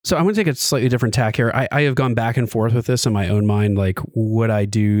So I'm going to take a slightly different tack here. I have gone back and forth with this in my own mind. Like, would I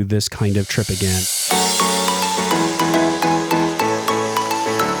do this kind of trip again?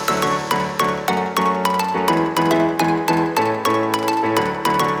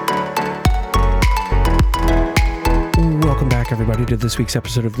 Welcome back, everybody, to this week's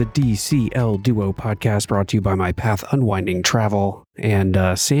episode of the DCL Duo podcast, brought to you by My Path Unwinding Travel. And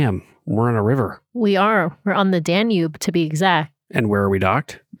Sam, we're on a river. We are. We're on the Danube, to be exact. And where are we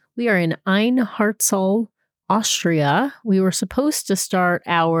docked? We are in Einharzel, Austria. We were supposed to start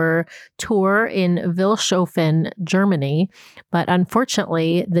our tour in Vilshofen, Germany, but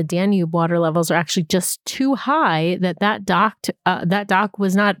unfortunately, the Danube water levels are actually just too high that dock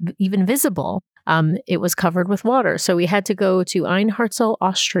was not even visible. It was covered with water. So we had to go to Einharzel,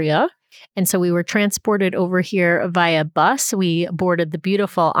 Austria. And so we were transported over here via bus. We boarded the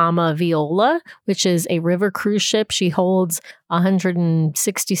beautiful Ama Viola, which is a river cruise ship. She holds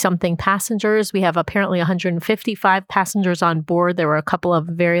 160 something passengers. We have apparently 155 passengers on board. There were a couple of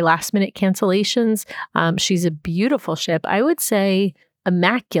very last minute cancellations. She's a beautiful ship. I would say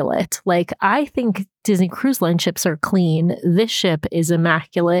immaculate. Like, I think Disney Cruise Line ships are clean. This ship is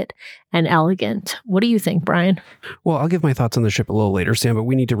immaculate and elegant. What do you think, Brian? Well, I'll give my thoughts on the ship a little later, Sam, but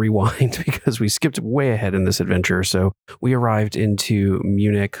we need to rewind because we skipped way ahead in this adventure. So we arrived into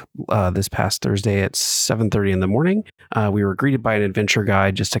Munich this past Thursday at 7:30 in the morning. We were greeted by an adventure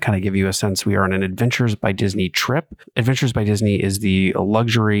guide. Just to kind of give you a sense, we are on an Adventures by Disney trip. Adventures by Disney is the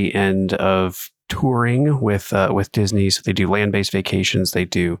luxury end of touring with Disney. So they do land-based vacations. They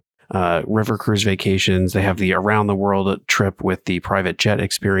do river cruise vacations. They have the around the world trip with the private jet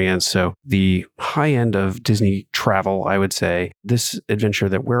experience. So the high end of Disney travel, I would say. This adventure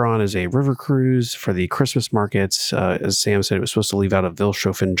that we're on is a river cruise for the Christmas markets. As Sam said, it was supposed to leave out of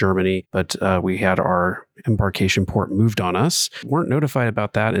Vilshofen, Germany, but we had our embarkation port moved on us. Weren't notified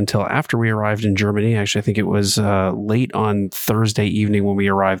about that until after we arrived in Germany. Actually, I think it was late on Thursday evening when we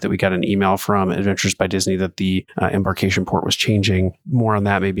arrived that we got an email from Adventures by Disney that the embarkation port was changing. More on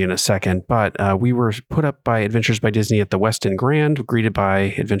that maybe in a second. But we were put up by Adventures by Disney at the Westin Grand, greeted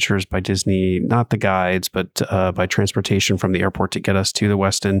by Adventures by Disney, not the guides, but by transportation from the airport to get us to the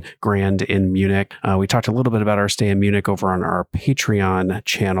Westin Grand in Munich. We talked a little bit about our stay in Munich over on our Patreon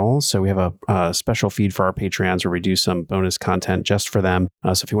channel. So we have a special feed for our Patreons where we do some bonus content just for them.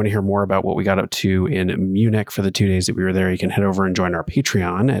 So if you want to hear more about what we got up to in Munich for the 2 days that we were there, you can head over and join our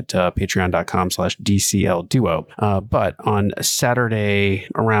Patreon at patreon.com/DCLDuo. But on Saturday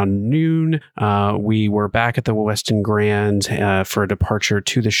around noon, we were back at the Westin Grand for a departure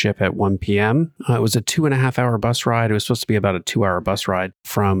to the ship at 1 p.m. It was a 2.5 hour bus ride. It was supposed to be about a 2 hour bus ride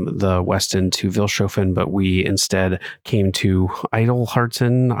from the Westin to Vilshofen, but we instead came to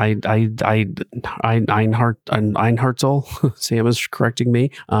Einharzel. Sam is correcting me.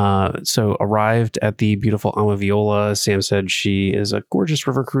 So arrived at the beautiful Ama Viola. Sam said she is a gorgeous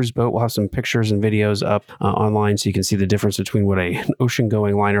river cruise boat. We'll have some pictures and videos up online so you can see the difference between what an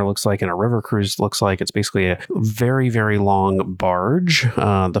ocean-going liner looks like and a river cruise looks like. It's basically a very, very long barge.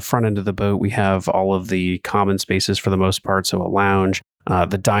 The front end of the boat, we have all of the common spaces for the most part. So a lounge,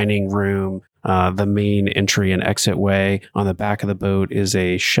 the dining room, the main entry and exit way. On the back of the boat is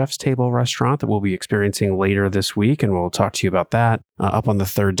a chef's table restaurant that we'll be experiencing later this week, and we'll talk to you about that. Up on the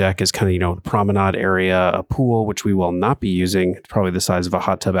third deck is kind of, the promenade area, a pool, which we will not be using. It's probably the size of a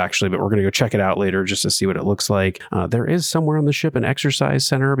hot tub, actually, but we're going to go check it out later just to see what it looks like. There is somewhere on the ship an exercise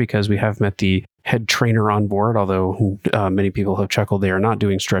center because we have met the head trainer on board, although many people have chuckled they are not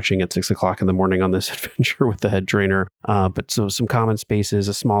doing stretching at 6 o'clock in the morning on this adventure with the head trainer. But so some common spaces,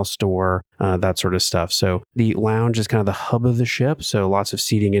 a small store, that sort of stuff. So the lounge is kind of the hub of the ship. So lots of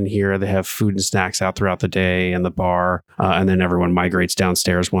seating in here. They have food and snacks out throughout the day and the bar. And then everyone migrates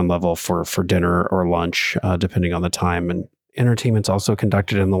downstairs one level for dinner or lunch, depending on the time. And entertainment's also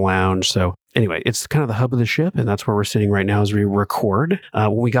conducted in the lounge. So anyway, it's kind of the hub of the ship, and that's where we're sitting right now as we record.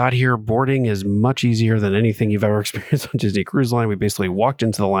 When we got here, boarding is much easier than anything you've ever experienced on Disney Cruise Line. We basically walked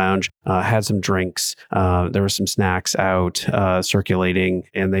into the lounge, had some drinks. There were some snacks out circulating,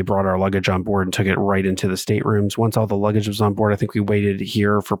 and they brought our luggage on board and took it right into the staterooms. Once all the luggage was on board, I think we waited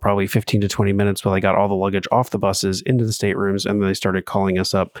here for probably 15 to 20 minutes while they got all the luggage off the buses into the staterooms, and then they started calling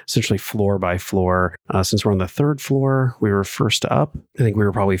us up essentially floor by floor. Since we're on the third floor, we were first up. I think we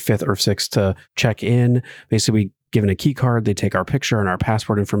were probably fifth or sixth to check in. Basically, we given a key card. They take our picture and our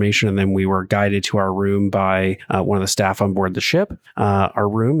passport information, and then we were guided to our room by one of the staff on board the ship. Our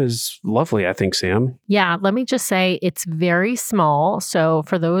room is lovely, I think, Sam. Yeah, let me just say it's very small. So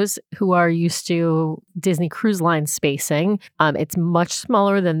for those who are used to Disney Cruise Line spacing, it's much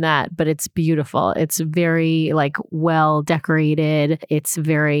smaller than that, but it's beautiful. It's very well decorated. It's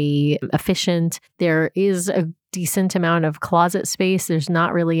very efficient. There is a decent amount of closet space. There's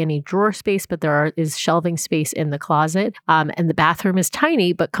not really any drawer space, but there is shelving space in the closet. And the bathroom is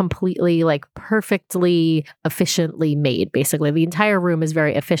tiny, but completely perfectly efficiently made. Basically, the entire room is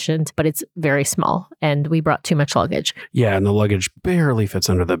very efficient, but it's very small. And we brought too much luggage. Yeah, and the luggage barely fits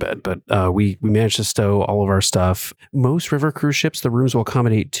under the bed, but we managed to stow all of our stuff. Most river cruise ships, the rooms will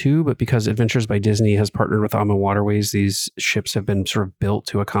accommodate 2, but because Adventures by Disney has partnered with AMA Waterways, these ships have been sort of built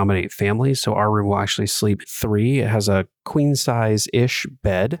to accommodate families. So our room will actually sleep 3. It has a queen size-ish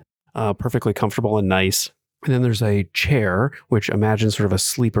bed, perfectly comfortable and nice. And then there's a chair, which imagines sort of a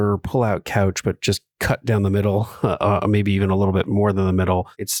sleeper pull-out couch, but just cut down the middle, maybe even a little bit more than the middle.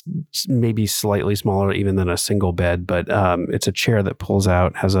 It's maybe slightly smaller even than a single bed, but it's a chair that pulls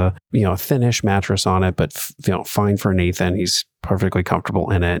out, has a thinnish mattress on it, but fine for Nathan. He's perfectly comfortable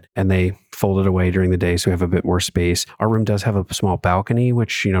in it, and they fold it away during the day so we have a bit more space. Our room does have a small balcony,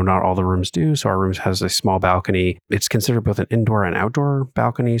 which not all the rooms do. So our room has a small balcony. It's considered both an indoor and outdoor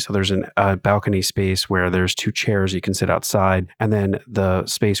balcony. So there's a balcony space where there's 2 chairs you can sit outside, and then the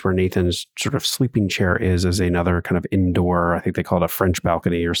space where Nathan's sort of sleeping chair is another kind of indoor, I think they call it a French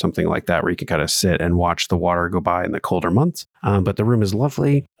balcony or something like that, where you can kind of sit and watch the water go by in the colder months. But the room is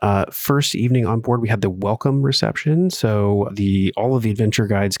lovely. First evening on board, we had the welcome reception. So all of the adventure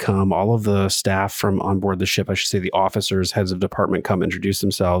guides come, all of the staff from on board the ship, I should say the officers, heads of department come introduce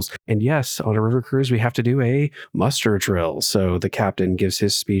themselves. And yes, on a river cruise, we have to do a muster drill. So the captain gives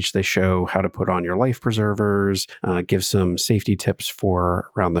his speech. They show how to put on your life preservers, give some safety tips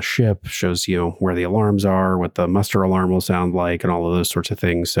for around the ship, shows where the alarms are, what the muster alarm will sound like, and all of those sorts of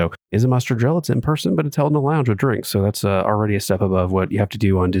things. So it's a muster drill. It's in person, but it's held in a lounge with drinks. So that's already a step above what you have to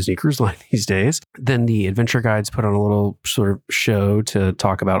do on Disney Cruise Line these days. Then the adventure guides put on a little sort of show to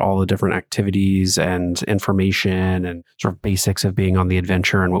talk about all the different activities and information and sort of basics of being on the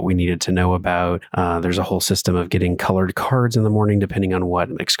adventure and what we needed to know about. There's a whole system of getting colored cards in the morning, depending on what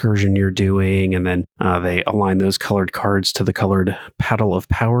excursion you're doing. And then they align those colored cards to the colored paddle of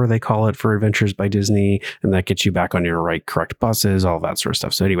power, they call it, for Adventures by Disney. And that gets you back on your correct buses, all that sort of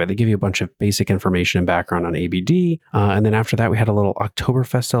stuff. So anyway, they give you a bunch of basic information and background on ABD. And then after that, we had a little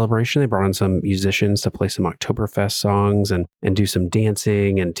Oktoberfest celebration. They brought in some musicians to play some Oktoberfest songs and do some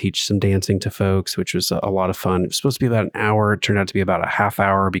dancing and teach some dancing to folks, which was a lot of fun. It was supposed to be about an hour. It turned out to be about a half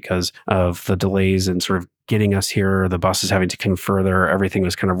hour because of the delays and sort of getting us here. The bus is having to come further. Everything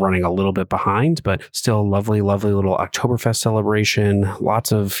was kind of running a little bit behind, but still lovely, lovely little Oktoberfest celebration.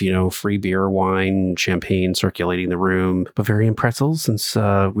 Lots of, free beer, wine, champagne circulating the room. Bavarian pretzels, since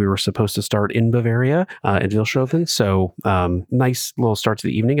we were supposed to start in Bavaria, in Vilshofen. So nice little start to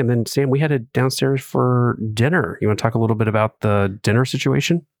the evening. And then, Sam, we headed downstairs for dinner. You want to talk a little bit about the dinner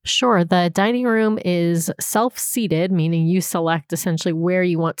situation? Sure. The dining room is self-seated, meaning you select essentially where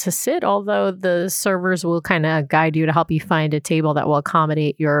you want to sit, although the servers will kind of guide you to help you find a table that will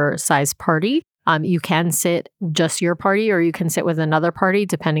accommodate your size party. You can sit just your party, or you can sit with another party,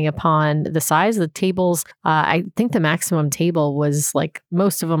 depending upon the size. The tables, I think the maximum table was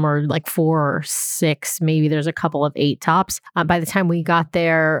most of them are 4 or 6. Maybe there's a couple of 8 tops. By the time we got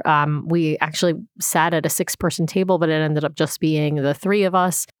there, we actually sat at a 6-person table, but it ended up just being the 3 of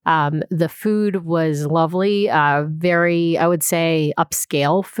us. The food was lovely, very, I would say,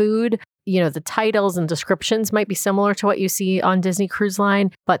 upscale food. The titles and descriptions might be similar to what you see on Disney Cruise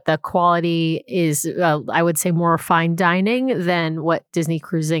Line, but the quality is, I would say, more fine dining than what Disney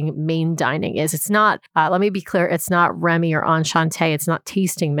Cruising main dining is. It's not, let me be clear, it's not Remy or Enchante. It's not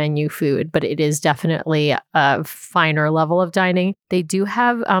tasting menu food, but it is definitely a finer level of dining. They do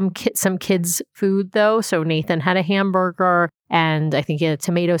have some kids' food, though. So Nathan had a hamburger, and I think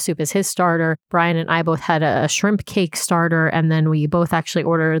tomato soup is his starter. Brian and I both had a shrimp cake starter, and then we both actually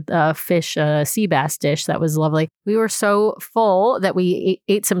ordered a fish sea bass dish that was lovely. We were so full that we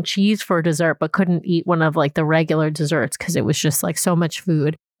ate some cheese for dessert, but couldn't eat one of the regular desserts because it was just so much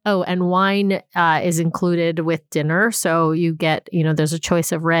food. Oh, and wine is included with dinner. So you get, there's a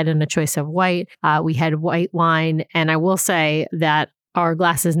choice of red and a choice of white. We had white wine, and I will say that our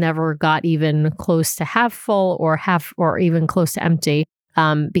glasses never got even close to half full or even close to empty.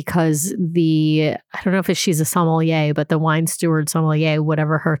 Because I don't know if she's a sommelier, but the wine steward sommelier,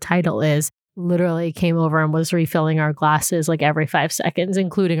 whatever her title is, literally came over and was refilling our glasses like every 5 seconds,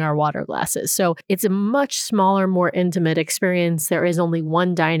 including our water glasses. So it's a much smaller, more intimate experience. There is only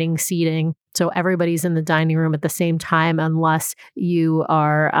one dining seating. So everybody's in the dining room at the same time, unless you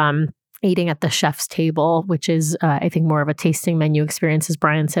are eating at the chef's table, which is, I think, more of a tasting menu experience. As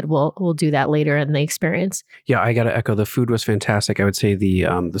Brian said, we'll do that later in the experience. Yeah, I got to echo. The food was fantastic. I would say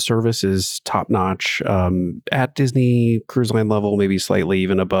the service is top notch at Disney Cruise Line level, maybe slightly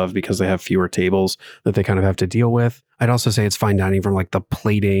even above because they have fewer tables that they kind of have to deal with. I'd also say it's fine dining from like the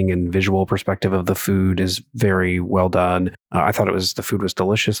plating and visual perspective of the food is very well done. I thought the food was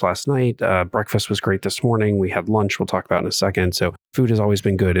delicious last night. Breakfast was great this morning. We had lunch we'll talk about in a second. So food has always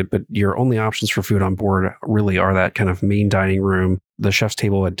been good, but your only options for food on board really are that kind of main dining room, the chef's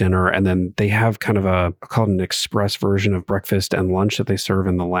table at dinner, and then they have kind of I'll call it an express version of breakfast and lunch that they serve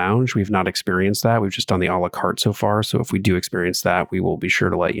in the lounge. We've not experienced that. We've just done the a la carte so far. So if we do experience that, we will be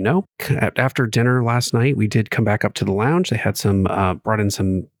sure to let you know. After dinner last night, we did come back up to the lounge. They had brought in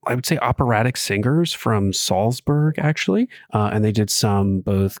some, I would say, operatic singers from Salzburg, actually. And they did some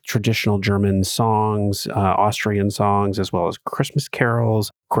both traditional German songs, Austrian songs, as well as Christmas carols.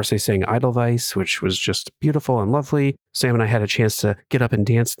 Of course, they sang Edelweiss, which was just beautiful and lovely. Sam and I had a chance to get up and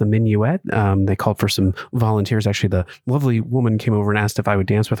dance the minuet. They called for some volunteers. Actually, the lovely woman came over and asked if I would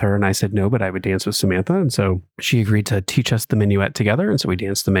dance with her. And I said no, but I would dance with Samantha. And so she agreed to teach us the minuet together. And so we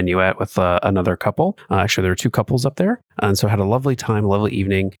danced the minuet with another couple. Actually, there were 2 couples up there. And so had a lovely time, a lovely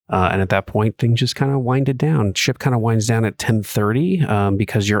evening. And at that point, things just kind of winded down. Ship kind of winds down at 10:30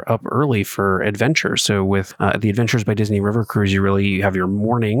 because you're up early for adventure. So with the Adventures by Disney River Cruise, you have your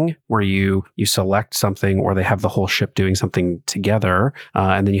morning where you select something, or they have the whole ship doing something together.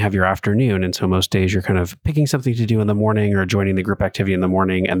 And then you have your afternoon. And so most days you're kind of picking something to do in the morning or joining the group activity in the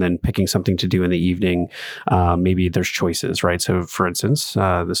morning and then picking something to do in the evening. Maybe there's choices, right? So for instance,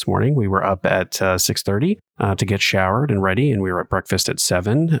 this morning we were up at 6:30 to get showered and ready. And we were at breakfast at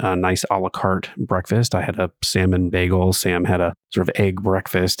 7, a nice a la carte breakfast. I had a salmon bagel. Sam had a sort of egg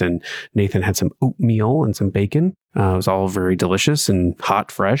breakfast, and Nathan had some oatmeal and some bacon. It was all very delicious and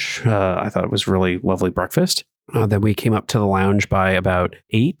hot, fresh. I thought it was really lovely breakfast. Then we came up to the lounge by about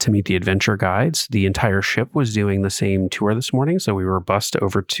 8 to meet the adventure guides. The entire ship was doing the same tour this morning. So we were bussed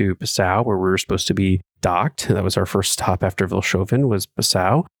over to Passau, where we were supposed to be docked. That was our first stop after Vilshofen was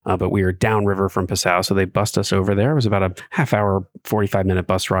Passau. But we were downriver from Passau, so they bussed us over there. It was about a half-hour, 45-minute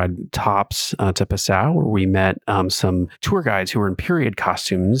bus ride tops to Passau, where we met some tour guides who were in period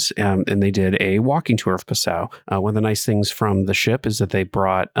costumes, and they did a walking tour of Passau. One of the nice things from the ship is that they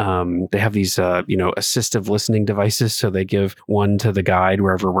have these, assistive listening devices. So they give one to the guide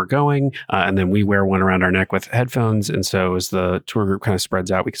wherever we're going, and then we wear one around our neck with headphones. And so as the tour group kind of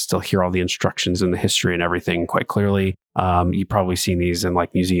spreads out, we can still hear all the instructions and the history and everything quite clearly. You've probably seen these in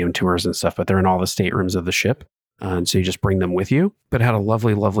like museum tours and stuff, but they're in all the staterooms of the ship. And so you just bring them with you. But had a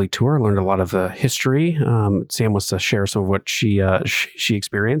lovely, lovely tour. Learned a lot of the history. Sam wants to share some of what she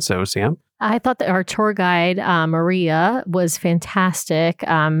experienced. So Sam? I thought that our tour guide, Maria, was fantastic.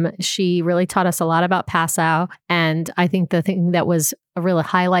 She really taught us a lot about Passau. And I think the thing that was a real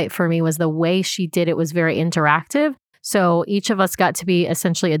highlight for me was the way she did it was very interactive. So each of us got to be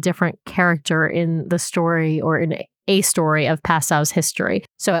essentially a different character in the story or in a story of Passau's history.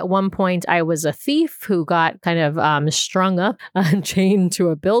 So at one point, I was a thief who got kind of strung up and chained to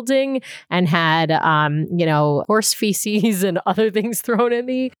a building and had, horse feces and other things thrown at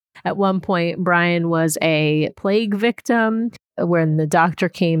me. At one point, Brian was a plague victim. When the doctor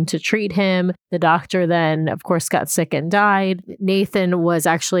came to treat him, the doctor then, of course, got sick and died. Nathan was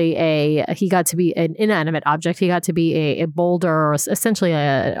actually he got to be an inanimate object. He got to be a boulder, or essentially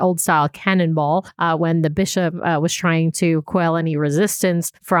an old style cannonball, when the bishop was trying to quell any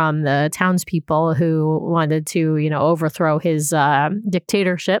resistance from the townspeople who wanted to, overthrow his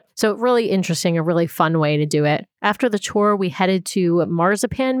dictatorship. So really interesting, a really fun way to do it. After the tour, we headed to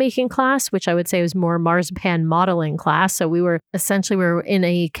marzipan making class, which I would say was more marzipan modeling class. So we were in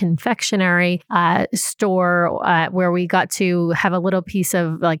a confectionery store where we got to have a little piece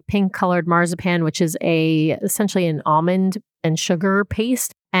of like pink colored marzipan, which is essentially an almond and sugar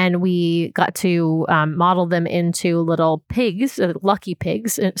paste. And we got to model them into little pigs, lucky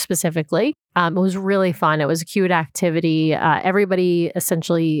pigs specifically. It was really fun. It was a cute activity. Everybody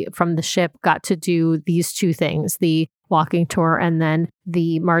essentially from the ship got to do these 2 things. The walking tour and then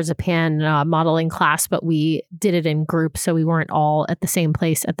the marzipan modeling class, but we did it in groups, so we weren't all at the same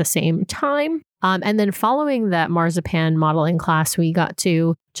place at the same time. And then following that marzipan modeling class, we got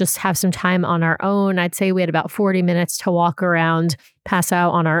to just have some time on our own. I'd say we had about 40 minutes to walk around Passau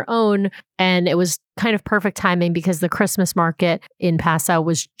on our own. And it was kind of perfect timing because the Christmas market in Passau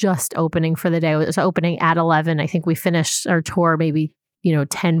was just opening for the day. It was opening at 11. I think we finished our tour maybe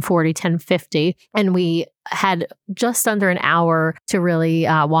 10:40, 10:50. And we had just under an hour to really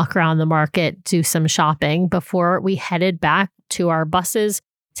walk around the market, do some shopping before we headed back to our buses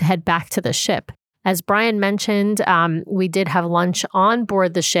to head back to the ship. As Brian mentioned, we did have lunch on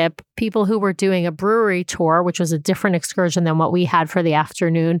board the ship. People who were doing a brewery tour, which was a different excursion than what we had for the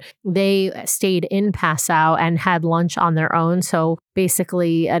afternoon, they stayed in Passau and had lunch on their own. So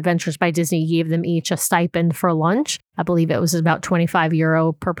basically, Adventures by Disney gave them each a stipend for lunch. I believe it was about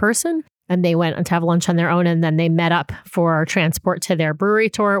 €25 per person. And they went to have lunch on their own, and then they met up for transport to their brewery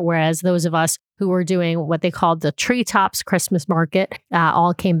tour. Whereas those of us who were doing what they called the Treetops Christmas Market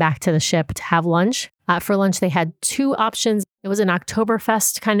all came back to the ship to have lunch. For lunch, they had two options. It was an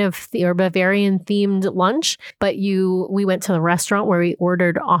Oktoberfest kind of or Bavarian themed lunch, but we went to the restaurant where we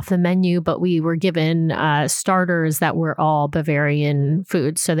ordered off the menu, but we were given starters that were all Bavarian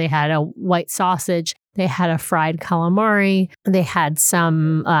food. So they had a white sausage. They had a fried calamari. They had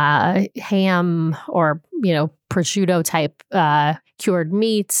some ham or, prosciutto type cured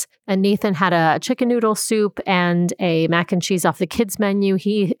meats. And Nathan had a chicken noodle soup and a mac and cheese off the kids menu.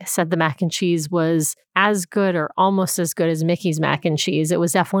 He said the mac and cheese was as good or almost as good as Mickey's mac and cheese. It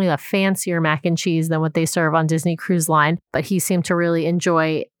was definitely a fancier mac and cheese than what they serve on Disney Cruise Line, but he seemed to really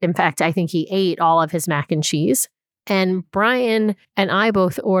enjoy. In fact, I think he ate all of his mac and cheese. And Brian and I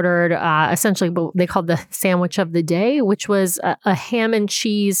both ordered essentially what they called the sandwich of the day, which was a ham and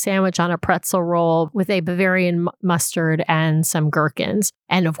cheese sandwich on a pretzel roll with a Bavarian mustard and some gherkins.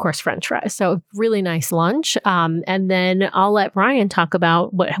 And of course, French fries. So really nice lunch. And then I'll let Brian talk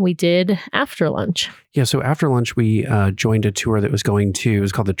about what we did after lunch. Yeah, so after lunch, we joined a tour that was it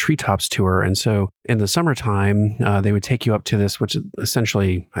was called the Treetops Tour. And so in the summertime, they would take you up to this, which is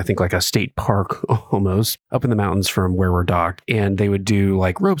essentially, I think, like a state park almost, up in the mountains from where we're docked. And they would do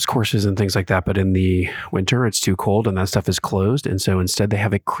like ropes courses and things like that. But in the winter, it's too cold and that stuff is closed. And so instead, they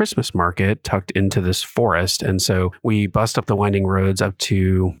have a Christmas market tucked into this forest. And so we bust up the winding roads up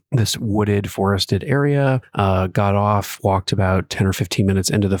to this wooded, forested area, got off, walked about 10 or 15 minutes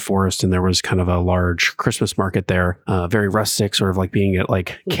into the forest, and there was kind of a large Christmas market there, very rustic, sort of like being at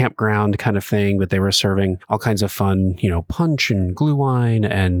like campground kind of thing, but they were serving all kinds of fun, punch and glue wine,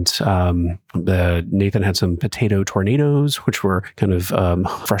 and Nathan had some potato tornadoes, which were kind of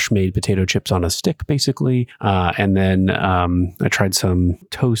fresh made potato chips on a stick, basically. And then I tried some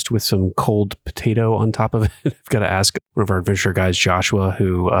toast with some cold potato on top of it. I've got to ask one of our adventure guys, Joshua,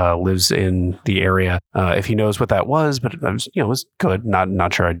 who lives in the area, if he knows what that was, but it was good.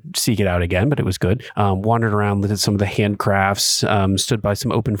 Not sure I'd seek it out again, but it was good. Wandered around, looked at some of the handcrafts, stood by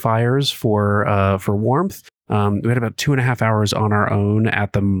some open fires for warmth. We had about 2.5 hours on our own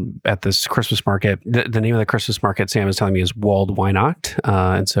at this Christmas market. The name of the Christmas market, Sam is telling me, is Wald Weihnacht.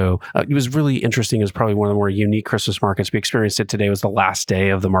 And so it was really interesting. It was probably one of the more unique Christmas markets. We experienced it today. It was the last day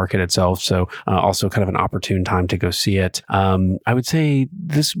of the market itself. So also kind of an opportune time to go see it. I would say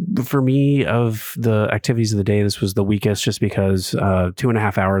this, for me, of the activities of the day, this was the weakest just because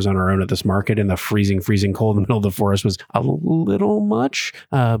 2.5 hours on our own at this market in the freezing cold in the middle of the forest was a little much.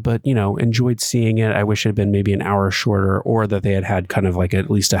 But, enjoyed seeing it. I wish it had been maybe an hour shorter, or that they had kind of like at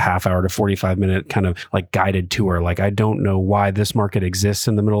least a half hour to 45 minute kind of like guided tour. Like, I don't know why this market exists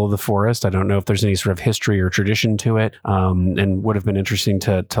in the middle of the forest. I don't know if there's any sort of history or tradition to it, and would have been interesting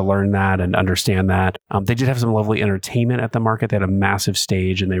to learn that and understand that. They did have some lovely entertainment at the market. They had a massive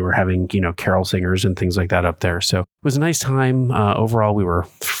stage and they were having, carol singers and things like that up there. So it was a nice time. Overall, we were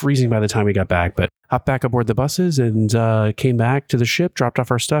freezing by the time we got back, but hopped back aboard the buses and came back to the ship, dropped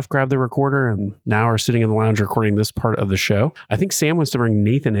off our stuff, grabbed the recorder, and now are sitting in the lounge recording this part of the show. I think Sam wants to bring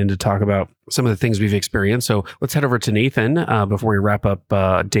Nathan in to talk about some of the things we've experienced. So let's head over to Nathan before we wrap up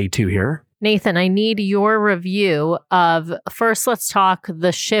day 2 here. Nathan, I need your review of, first, let's talk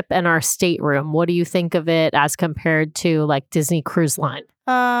the ship and our stateroom. What do you think of it as compared to like Disney Cruise Line?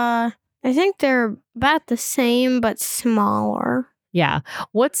 I think they're about the same, but smaller. Yeah.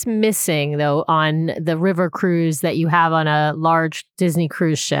 What's missing, though, on the river cruise that you have on a large Disney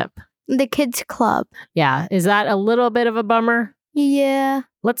cruise ship? The kids club. Yeah. Is that a little bit of a bummer? Yeah.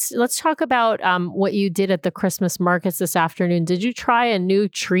 Let's talk about what you did at the Christmas markets this afternoon. Did you try a new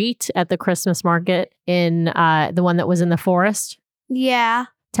treat at the Christmas market in the one that was in the forest? Yeah.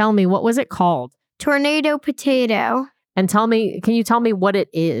 Tell me, what was it called? Tornado potato. And can you tell me what it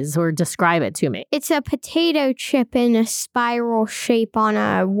is or describe it to me? It's a potato chip in a spiral shape on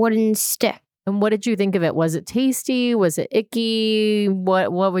a wooden stick. And what did you think of it? Was it tasty? Was it icky?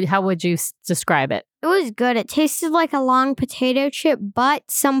 How would you describe it? It was good. It tasted like a long potato chip, but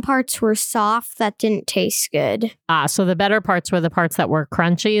some parts were soft that didn't taste good. So the better parts were the parts that were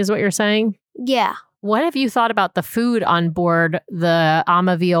crunchy, is what you're saying? Yeah. What have you thought about the food on board the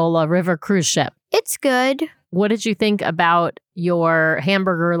Amaviola River cruise ship? It's good. What did you think about your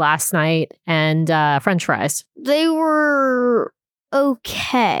hamburger last night and French fries? They were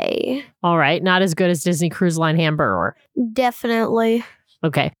okay. All right. Not as good as Disney Cruise Line hamburger. Definitely.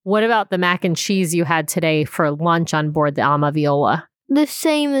 Okay. What about the mac and cheese you had today for lunch on board the Amaviola? The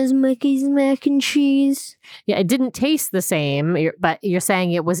same as Mickey's mac and cheese. Yeah, it didn't taste the same, but you're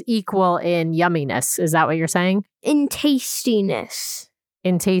saying it was equal in yumminess. Is that what you're saying? In tastiness.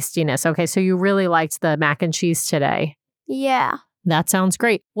 In tastiness. Okay, so you really liked the mac and cheese today. Yeah. That sounds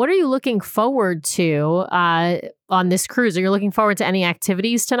great. What are you looking forward to on this cruise? Are you looking forward to any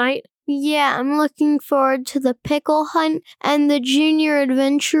activities tonight? Yeah, I'm looking forward to the pickle hunt and the Junior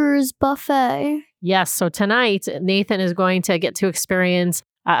Adventurers buffet. Yes, so tonight, Nathan is going to get to experience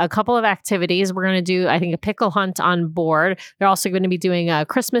a couple of activities. We're going to do, I think, a pickle hunt on board. They're also going to be doing a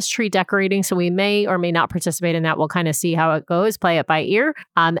Christmas tree decorating, so we may or may not participate in that. We'll kind of see how it goes, play it by ear.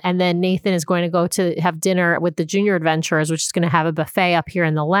 And then Nathan is going to go to have dinner with the Junior Adventurers, which is going to have a buffet up here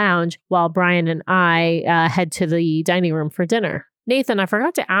in the lounge, while Brian and I head to the dining room for dinner. Nathan, I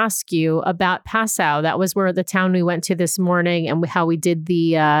forgot to ask you about Passau. That was where the town we went to this morning, and how we did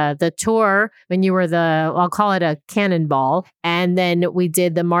the tour when you were I'll call it a cannonball. And then we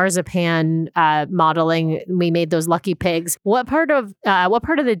did the marzipan modeling. We made those lucky pigs. What part of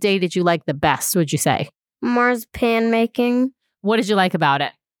the day did you like the best, would you say? Marzipan making. What did you like about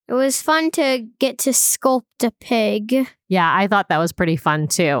it? It was fun to get to sculpt a pig. Yeah, I thought that was pretty fun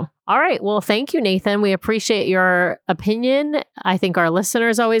too. All right. Well, thank you, Nathan. We appreciate your opinion. I think our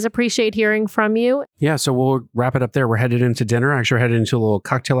listeners always appreciate hearing from you. Yeah, so we'll wrap it up there. We're headed into dinner. Actually, we're headed into a little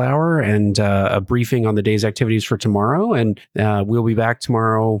cocktail hour and a briefing on the day's activities for tomorrow. And we'll be back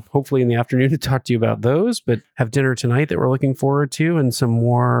tomorrow, hopefully in the afternoon, to talk to you about those. But have dinner tonight that we're looking forward to, and some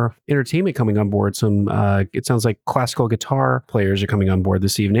more entertainment coming on board. It sounds like classical guitar players are coming on board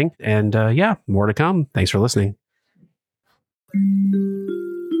this evening. And yeah, more to come. Thanks for listening.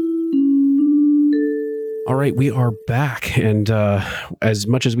 All right, we are back. And as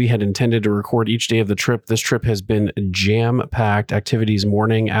much as we had intended to record each day of the trip, this trip has been jam-packed. Activities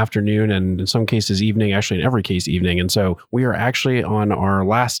morning, afternoon, and in some cases evening, actually in every case evening. And so we are actually on our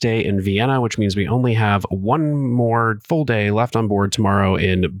last day in Vienna, which means we only have one more full day left on board tomorrow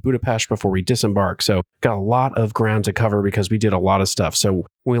in Budapest before we disembark. So got a lot of ground to cover because we did a lot of stuff. So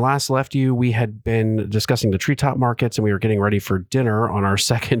when we last left you, we had been discussing the treetop markets, and we were getting ready for dinner on our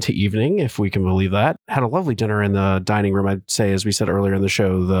second evening, if we can believe that. Had a lovely dinner in the dining room. I'd say, as we said earlier in the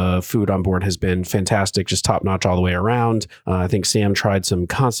show, the food on board has been fantastic, just top notch all the way around. I think Sam tried some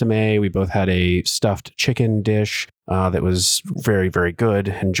consomme. We both had a stuffed chicken dish that was very, very good.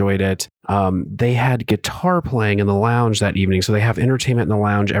 Enjoyed it. They had guitar playing in the lounge that evening. So they have entertainment in the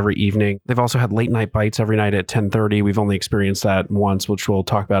lounge every evening. They've also had late night bites every night at 10:30. We've only experienced that once, which we'll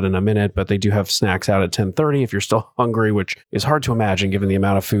talk about in a minute, but they do have snacks out at 10:30 if you're still hungry, which is hard to imagine given the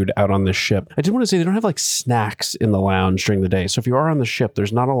amount of food out on this ship. I did want to say they don't have like snacks in the lounge during the day. So if you are on the ship,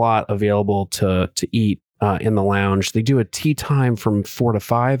 there's not a lot available to eat in the lounge. They do a tea time from 4 to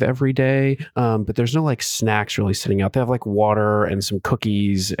 5 every day, but there's no like snacks really sitting out. They have like water and some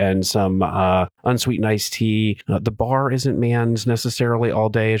cookies and some unsweetened iced tea. The bar isn't manned necessarily all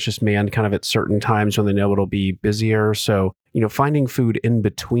day. It's just manned kind of at certain times when they know it'll be busier. So, finding food in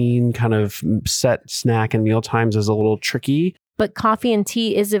between kind of set snack and meal times is a little tricky. But coffee and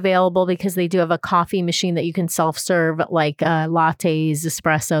tea is available because they do have a coffee machine that you can self-serve, like lattes,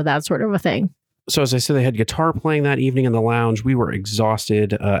 espresso, that sort of a thing. So as I said, they had guitar playing that evening in the lounge. We were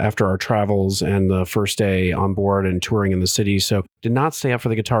exhausted after our travels and the first day on board and touring in the city. So did not stay up for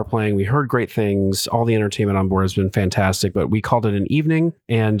the guitar playing. We heard great things. All the entertainment on board has been fantastic, but we called it an evening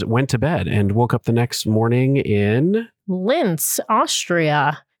and went to bed and woke up the next morning in Linz,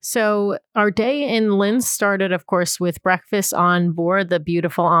 Austria. So our day in Linz started, of course, with breakfast on board the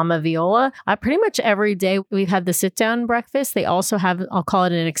beautiful Amaviola. Pretty much every day we've had the sit-down breakfast. They also have, I'll call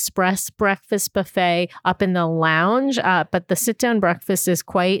it an express breakfast buffet up in the lounge. But the sit-down breakfast is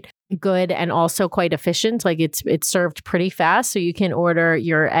quite good and also quite efficient. Like it's served pretty fast. So you can order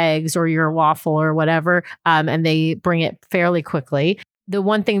your eggs or your waffle or whatever, and they bring it fairly quickly. the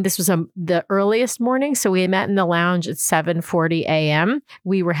one thing, this was the earliest morning. So we met in the lounge at 7:40 a.m.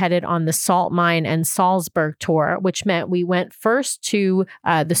 We were headed on the salt mine and Salzburg tour, which meant we went first to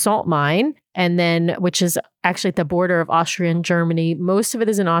the salt mine, and then, which is actually at the border of Austria and Germany. Most of it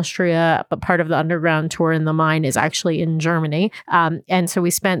is in Austria, but part of the underground tour in the mine is actually in Germany. And so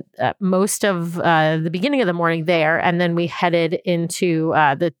we spent most of the beginning of the morning there, and then we headed into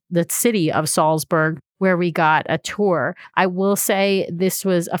the city of Salzburg, where we got a tour. I will say this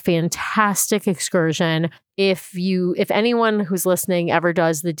was a fantastic excursion. If anyone who's listening ever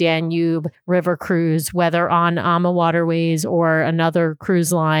does the Danube River cruise, whether on AMA Waterways or another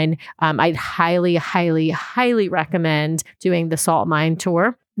cruise line, I'd highly, highly, highly recommend doing the salt mine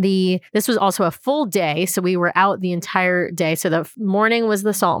tour. This was also a full day, so we were out the entire day. So the morning was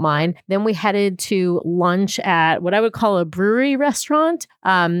the salt mine. Then we headed to lunch at what I would call a brewery restaurant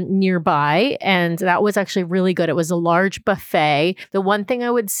nearby, and that was actually really good. It was a large buffet. The one thing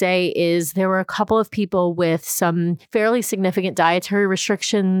I would say is there were a couple of people with some fairly significant dietary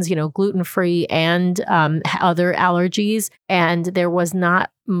restrictions, gluten-free and other allergies, and there was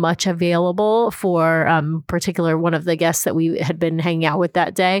not much available for particular one of the guests that we had been hanging out with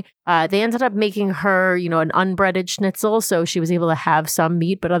that day. They ended up making her, an unbreaded schnitzel, so she was able to have some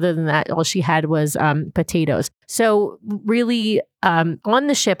meat, but other than that, all she had was potatoes. So really, on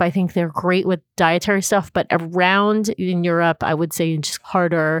the ship, I think they're great with dietary stuff, but around in Europe, I would say just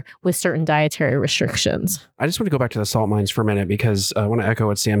harder with certain dietary restrictions. I just want to go back to the salt mines for a minute, because I want to echo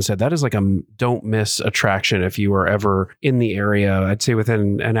what Sam said. That is like a don't miss attraction if you are ever in the area. I'd say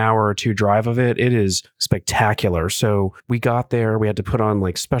within an hour or two drive of it, it is spectacular. So we got there, we had to put on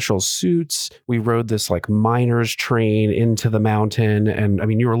like special suits. We rode this like miner's train into the mountain. And I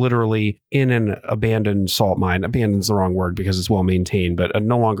mean, you were literally in an abandoned salt mine. Abandoned's the wrong word because it's well maintained, but a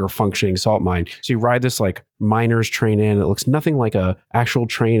no longer functioning salt mine. So you ride this like miner's train in. It looks nothing like a actual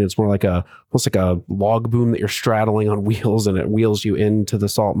train. It's more like almost like a log boom that you're straddling on wheels, and it wheels you into the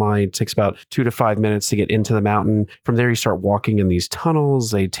salt mine. It takes about 2 to 5 minutes to get into the mountain. From there, you start walking in these tunnels.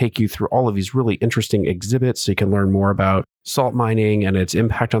 They take you through all of these really interesting exhibits so you can learn more about salt mining and its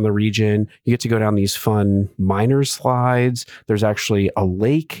impact on the region. You get to go down these fun miner slides. There's actually a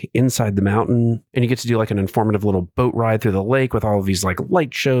lake inside the mountain, and you get to do like an informative little boat ride through the lake with all of these like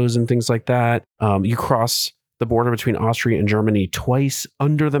light shows and things like that. You cross the border between Austria and Germany twice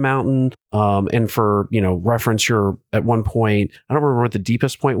under the mountain. And for, reference, you're at one point, I don't remember what the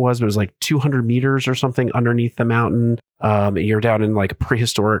deepest point was, but it was like 200 meters or something underneath the mountain. You're down in like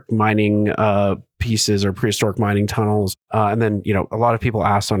prehistoric mining pieces or prehistoric mining tunnels. And then, a lot of people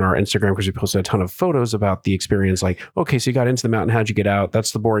asked on our Instagram, because we posted a ton of photos about the experience, like, okay, so you got into the mountain, how'd you get out?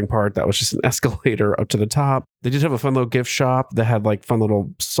 That's the boring part. That was just an escalator up to the top. They did have a fun little gift shop that had like fun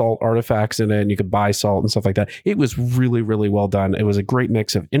little salt artifacts in it, and you could buy salt and stuff like that. It was really, really well done. It was a great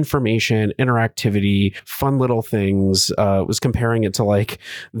mix of information, interactivity, fun little things. Was comparing it to like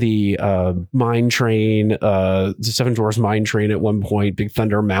the mine train, the Seven Dwarfs mine train at one point, Big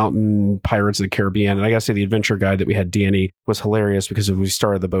Thunder Mountain, Pirates of the Caribbean. And I gotta say, the adventure guide that we had, Danny, was hilarious, because when we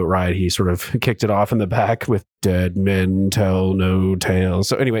started the boat ride, he sort of kicked it off in the back with "Dead men tell no tales."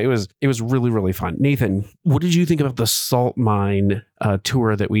 So anyway, it was really, really fun. Nathan, what did you think about the salt mine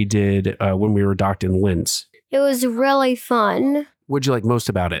tour that we did when we were docked in Linz? It was really fun. What'd you like most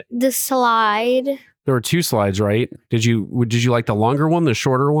about it? The slide. There were 2 slides, right? Did you like the longer one, the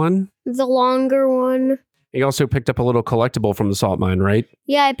shorter one? The longer one. You also picked up a little collectible from the salt mine, right?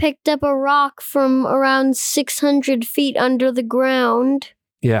 Yeah, I picked up a rock from around 600 feet under the ground.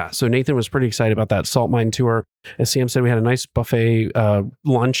 Yeah, so Nathan was pretty excited about that salt mine tour. As Sam said, we had a nice buffet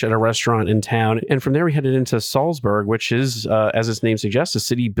lunch at a restaurant in town. And from there, we headed into Salzburg, which is, as its name suggests, a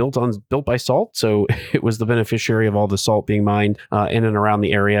city built by salt. So it was the beneficiary of all the salt being mined in and around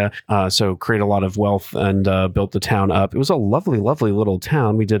the area. So created a lot of wealth and built the town up. It was a lovely, lovely little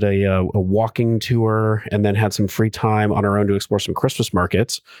town. We did a walking tour and then had some free time on our own to explore some Christmas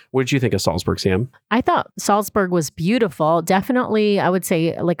markets. What did you think of Salzburg, Sam? I thought Salzburg was beautiful. Definitely, I would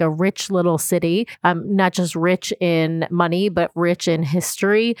say like a rich little city, not just rich in money, but rich in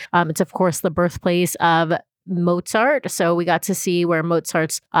history. It's, of course, the birthplace of Mozart. So we got to see where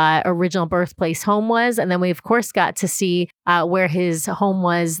Mozart's original birthplace home was. And then we, of course, got to see where his home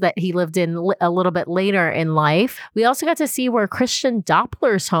was that he lived in a little bit later in life. We also got to see where Christian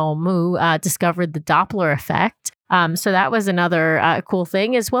Doppler's home, who discovered the Doppler effect. So that was another cool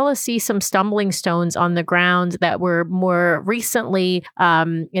thing, as well as see some stumbling stones on the ground that were more recently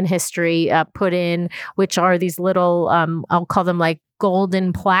in history put in, which are these little, I'll call them like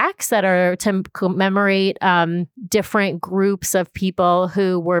golden plaques that are to commemorate different groups of people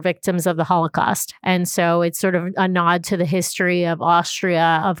who were victims of the Holocaust. And so it's sort of a nod to the history of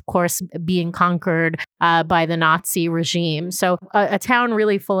Austria, of course, being conquered by the Nazi regime. So a town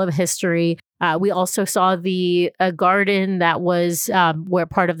really full of history. We also saw the garden that was where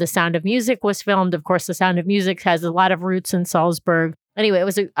part of The Sound of Music was filmed. Of course, The Sound of Music has a lot of roots in Salzburg. Anyway, it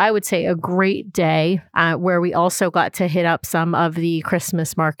was, I would say, a great day where we also got to hit up some of the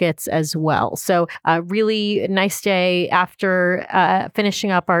Christmas markets as well. So a really nice day after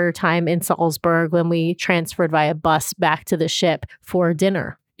finishing up our time in Salzburg when we transferred via bus back to the ship for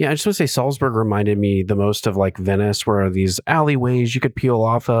dinner. Yeah, I just want to say Salzburg reminded me the most of like Venice, where these alleyways you could peel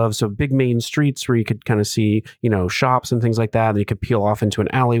off of. So big main streets where you could kind of see, shops and things like that. And you could peel off into an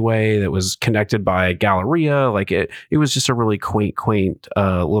alleyway that was connected by a galleria. Like it was just a really quaint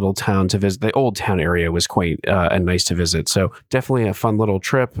little town to visit. The old town area was quaint and nice to visit. So definitely a fun little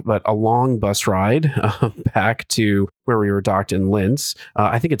trip, but a long bus ride back to where we were docked in Linz.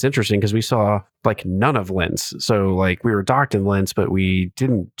 I think it's interesting because we saw like none of Linz. So like we were docked in Linz, but we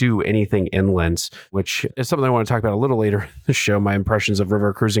didn't do anything in Linz, which is something I want to talk about a little later in the show, my impressions of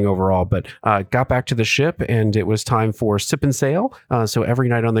river cruising overall. But got back to the ship and it was time for sip and sail. So every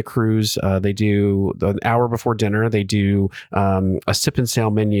night on the cruise, they do an hour before dinner, they do a sip and sail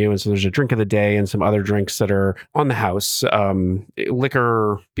menu. And so there's a drink of the day and some other drinks that are on the house,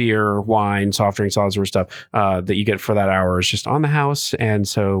 liquor, beer, wine, soft drinks, all that sort of stuff that you get for that hour is just on the house. And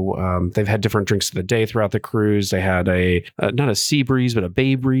so they've had different drinks of the day throughout the cruise. They had not a sea breeze, but a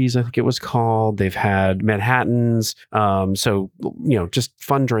bay breeze, I think it was called. They've had Manhattans. So, just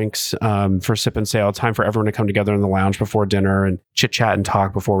fun drinks for sip and sail. Time for everyone to come together in the lounge before dinner and chit chat and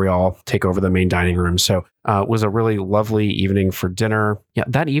talk before we all take over the main dining room. So it was a really lovely evening for dinner. Yeah,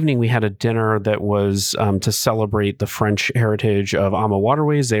 that evening we had a dinner that was to celebrate the French heritage of AMA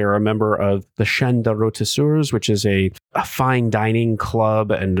Waterways. They are a member of the Chaîne de Rôtisseurs, which is a fine dining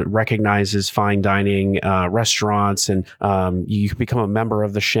club and recognizes fine dining restaurants. And you become a member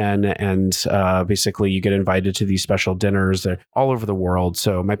of the Chaîne and basically you get invited to these special dinners. They're all over the world.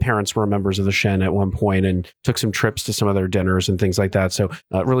 So my parents were members of the Chaîne at one point and took some trips to some of their dinners and things like that. So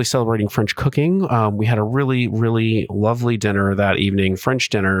really celebrating French cooking. We had a really, really lovely dinner that evening, French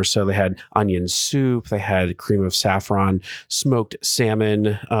dinner. So they had onion soup, they had cream of saffron, smoked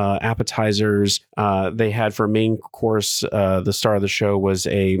salmon, appetizers. They had for main course, the star of the show was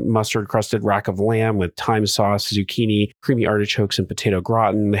a mustard crusted rack of lamb with thyme sauce, zucchini, creamy artichokes, and potato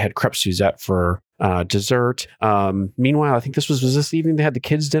gratin. They had crêpe Suzette for dessert. Meanwhile, I think was this evening they had the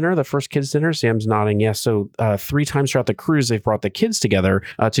kids' dinner, the first kids' dinner. Sam's nodding. Yes. So 3 times throughout the cruise, they've brought the kids together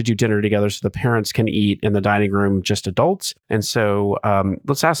to do dinner together so the parents can eat in the dining room, just adults. And so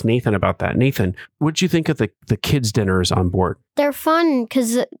let's ask Nathan about that. Nathan, what did you think of the kids' dinners on board? They're fun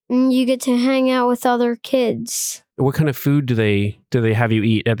because you get to hang out with other kids. What kind of food do they have you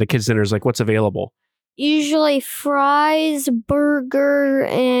eat at the kids' dinners? Like what's available? Usually fries, burger,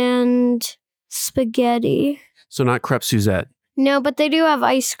 and spaghetti. So not crêpe Suzette. No, but they do have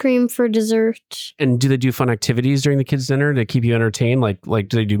ice cream for dessert. And do they do fun activities during the kids' dinner to keep you entertained? Like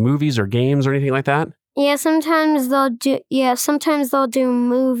do they do movies or games or anything like that? Yeah, sometimes they'll do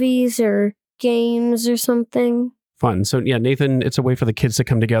movies or games or something. Fun. So yeah, Nathan, it's a way for the kids to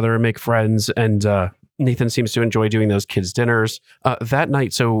come together and make friends. And Nathan seems to enjoy doing those kids' dinners that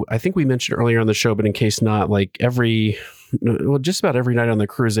night. So I think we mentioned earlier on the show, but in case not, like just about every night on the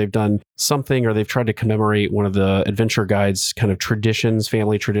cruise, they've done something or they've tried to commemorate one of the Adventure Guide's kind of traditions,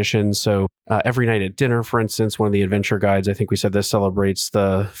 family traditions. So every night at dinner, for instance, one of the Adventure Guides, I think we said this, celebrates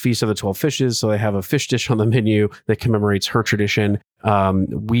the Feast of the 12 Fishes. So they have a fish dish on the menu that commemorates her tradition.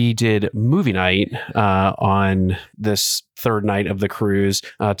 We did movie night on this third night of the cruise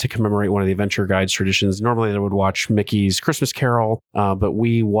to commemorate one of the Adventure Guide's traditions. Normally they would watch Mickey's Christmas Carol, but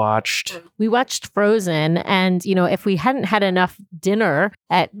we watched Frozen. And, if we hadn't had enough dinner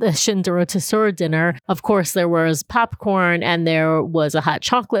at the Chaîne de Rôtisseurs dinner, of course, there was popcorn and there was a hot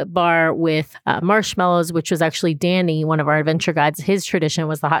chocolate bar with marshmallows, which was actually Danny, one of our Adventure Guides. His tradition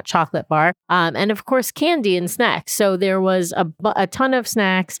was the hot chocolate bar. And of course, candy and snacks. So there was a ton of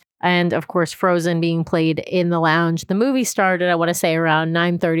snacks. And of course, Frozen being played in the lounge. The movie started, I want to say, around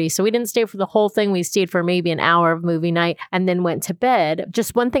 9:30. So we didn't stay for the whole thing. We stayed for maybe an hour of movie night and then went to bed.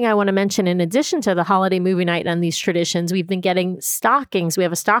 Just one thing I want to mention, in addition to the holiday movie night and these traditions, we've been getting stockings. We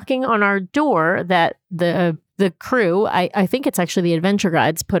have a stocking on our door that the the crew, I think it's actually the adventure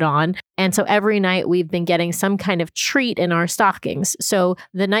guides put on. And so every night we've been getting some kind of treat in our stockings. So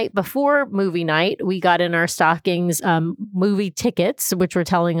the night before movie night, we got in our stockings movie tickets, which were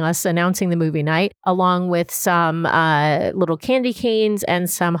announcing the movie night, along with some little candy canes and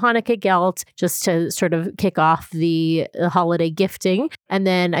some Hanukkah gelt, just to sort of kick off the holiday gifting. And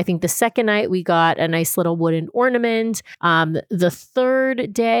then I think the second night we got a nice little wooden ornament. The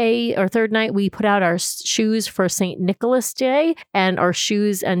third night we put out our shoes for St. Nicholas Day, and our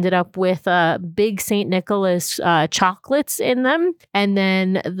shoes ended up with big St. Nicholas chocolates in them. And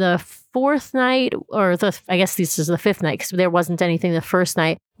then the fourth night, I guess this is the fifth night because there wasn't anything the first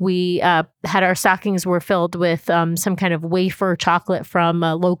night, we had our stockings were filled with some kind of wafer chocolate from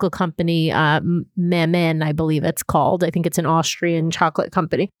a local company, Memen, I believe it's called. I think it's an Austrian chocolate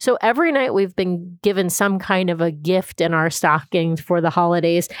company. So every night we've been given some kind of a gift in our stockings for the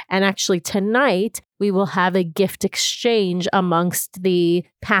holidays. And actually tonight, we will have a gift exchange amongst the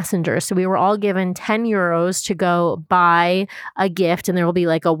passengers. So we were all given 10 euros to go buy a gift, and there will be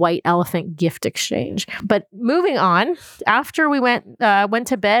like a white elephant gift exchange. But moving on, after we went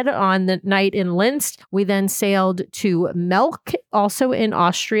to bed on the night in Linz, we then sailed to Melk, also in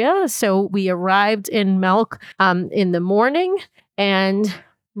Austria. So we arrived in Melk in the morning. And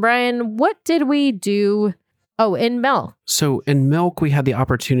Brian, what did we do? Oh, in Melk. So in Melk, we had the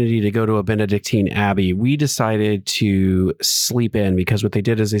opportunity to go to a Benedictine abbey. We decided to sleep in because what they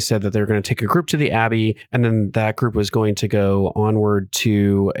did is they said that they were going to take a group to the abbey, and then that group was going to go onward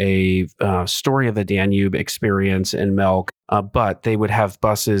to a Story of the Danube experience in Melk. But they would have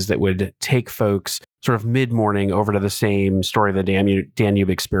buses that would take folks sort of mid-morning over to the same Story of the Danube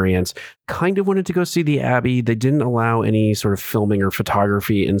experience. Kind of wanted to go see the abbey. They didn't allow any sort of filming or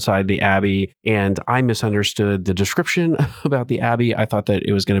photography inside the abbey, and I misunderstood the description about the abbey. I thought that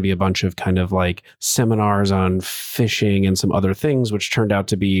it was going to be a bunch of kind of like seminars on fishing and some other things, which turned out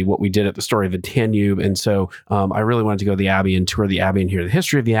to be what we did at the Story of the Danube. And so I really wanted to go to the abbey and tour the abbey and hear the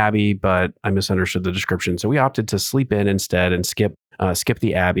history of the abbey, but I misunderstood the description. So we opted to sleep in instead and skip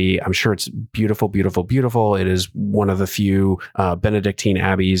the abbey. I'm sure it's beautiful, beautiful, beautiful. It is one of the few Benedictine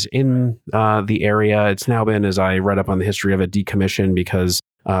abbeys in the area. It's now been, as I read up on the history of it, decommissioned because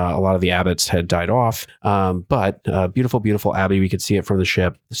a lot of the abbots had died off, but beautiful, beautiful abbey. We could see it from the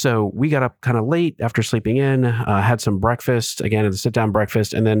ship. So we got up kind of late after sleeping in, had some breakfast, again, at the sit-down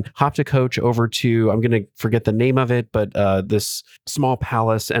breakfast, and then hopped a coach over to, I'm going to forget the name of it, but this small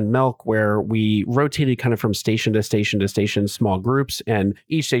palace and Melk where we rotated kind of from station to station to station, small groups, and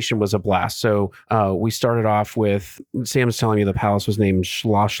each station was a blast. So we started off with, Sam's telling me the palace was named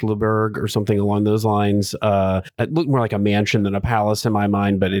Schlossleberg or something along those lines. It looked more like a mansion than a palace in my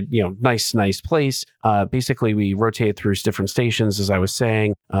mind, but it, nice place. Basically, we rotated through different stations, as I was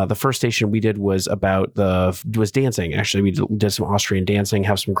saying. The first station we did was dancing. Actually, we did some Austrian dancing,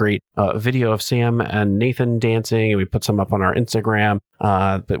 have some great video of Sam and Nathan dancing, and we put some up on our Instagram.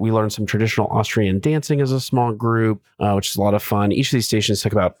 But we learned some traditional Austrian dancing as a small group, which is a lot of fun. Each of these stations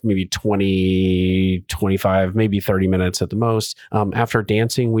took about maybe 20, 25, maybe 30 minutes at the most. After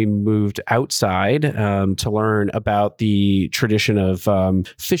dancing, we moved outside to learn about the tradition of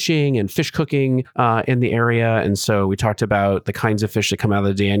fishing and fish cooking in the area. And so we talked about the kinds of fish that come out of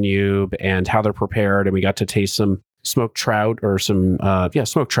the Danube and how they're prepared. And we got to taste some smoked trout or some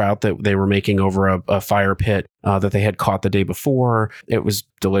smoked trout that they were making over a fire pit that they had caught the day before. It was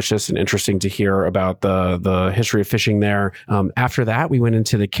delicious and interesting to hear about the history of fishing there. After that, we went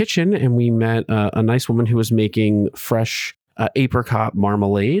into the kitchen and we met a nice woman who was making fresh apricot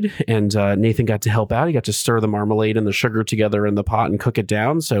marmalade, and Nathan got to help out. He got to stir the marmalade and the sugar together in the pot and cook it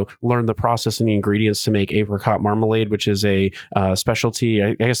down. So learned the process and the ingredients to make apricot marmalade, which is a specialty.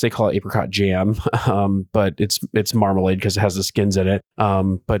 I guess they call it apricot jam, but it's marmalade because it has the skins in it.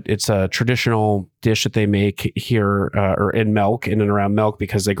 But it's a traditional dish that they make here or in Melk, in and around Melk,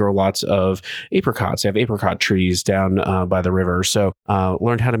 because they grow lots of apricots. They have apricot trees down by the river. So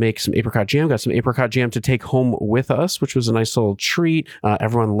learned how to make some apricot jam, got some apricot jam to take home with us, which was a nice little treat.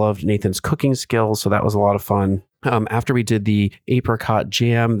 Everyone loved Nathan's cooking skills, so that was a lot of fun. After we did the apricot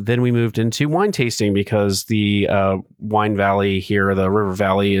jam, then we moved into wine tasting because the wine valley here, the river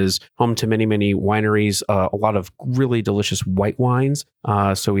valley, is home to many, many wineries, a lot of really delicious white wines.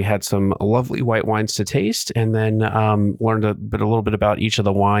 So we had some lovely white wines to taste, and then learned a little bit about each of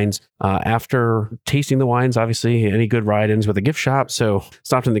the wines. After tasting the wines, obviously, any good ride ends with a gift shop. So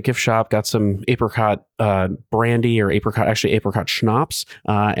stopped in the gift shop, got some apricot brandy or apricot schnapps,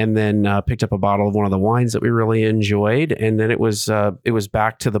 and then picked up a bottle of one of the wines that we really enjoyed. And then it was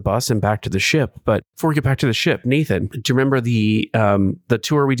back to the bus and back to the ship. But before we get back to the ship, Nathan, do you remember the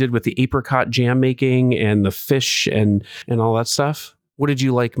tour we did with the apricot jam making and the fish and all that stuff? What did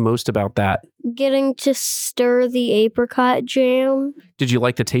you like most about that? Getting to stir the apricot jam. Did you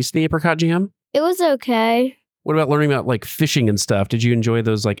like the taste of the apricot jam? It was okay. What about learning about like fishing and stuff? Did you enjoy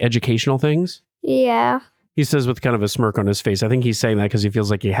those like educational things? Yeah. He says with kind of a smirk on his face. I think he's saying that because he feels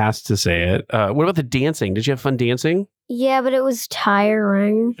like he has to say it. What about the dancing? Did you have fun dancing? Yeah, but it was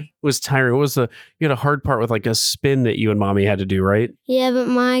tiring. It was tiring. You had a hard part with like a spin that you and Mommy had to do, right? Yeah, but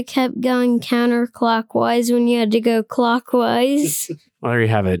Maya kept going counterclockwise when you had to go clockwise. Well, there you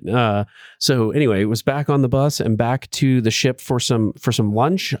have it. So anyway, it was back on the bus and back to the ship for some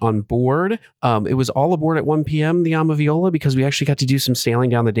lunch on board. It was all aboard at 1 p.m., the Amaviola, because we actually got to do some sailing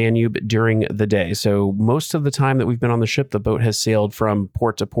down the Danube during the day. So most of the time that we've been on the ship, the boat has sailed from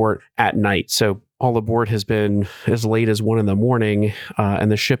port to port at night. So all aboard has been as late as 1 a.m,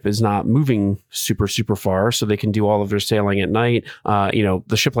 and the ship is not moving super far, so they can do all of their sailing at night.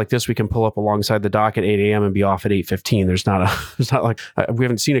 The ship like this, we can pull up alongside the dock at 8 a.m. and be off at 8:15. There's not like we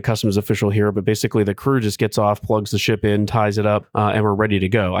haven't seen a customs official here, but basically the crew just gets off, plugs the ship in, ties it up, and we're ready to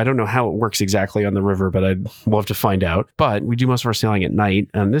go. I don't know how it works exactly on the river, but I'd love to find out. But we do most of our sailing at night,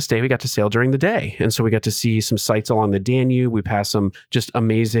 and this day we got to sail during the day, and so we got to see some sights along the Danube. We passed some just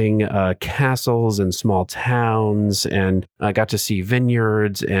amazing castles and small towns, and got to see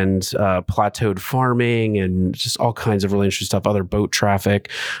vineyards and plateaued farming and just all kinds of really interesting stuff, other boat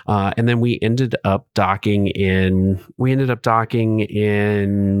traffic. And then we ended up docking in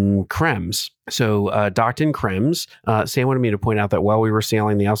Krems. So docked in Krems. Sam wanted me to point out that while we were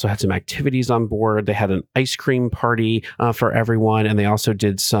sailing, they also had some activities on board. They had an ice cream party for everyone, and they also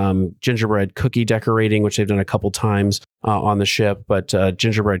did some gingerbread cookie decorating, which they've done a couple times on the ship. But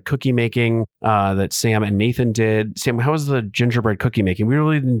gingerbread cookie making that Sam and Nathan did. Sam, how was the gingerbread cookie making? We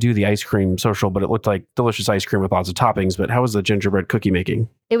really didn't do the ice cream social, but it looked like delicious ice cream with lots of toppings. But how was the gingerbread cookie making?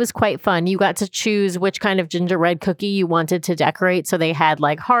 It was quite fun. You got to choose which kind of gingerbread cookie you wanted to decorate. So they had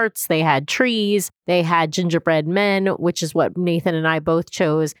like hearts, they had trees, they had gingerbread men, which is what Nathan and I both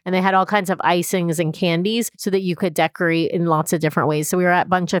chose. And they had all kinds of icings and candies so that you could decorate in lots of different ways. So we were at a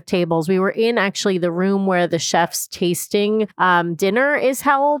bunch of tables. We were in actually the room where the chef's tasting dinner is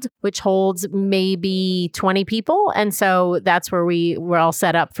held, which holds maybe 20 people. And so that's where we were all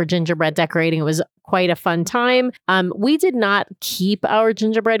set up for gingerbread decorating. It was quite a fun time. We did not keep our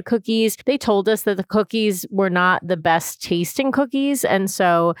gingerbread cookies. They told us that the cookies were not the best tasting cookies. And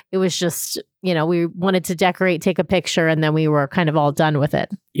so it was just, we wanted to decorate, take a picture, and then we were kind of all done with it.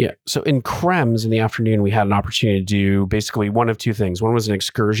 Yeah. So in Krems in the afternoon, we had an opportunity to do basically one of two things. One was an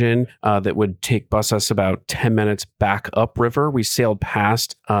excursion that would bus us about 10 minutes back upriver. We sailed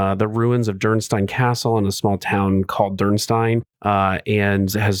past the ruins of Dürnstein Castle in a small town called Dürnstein.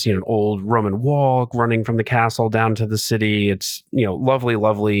 And has, an old Roman wall running from the castle down to the city. It's,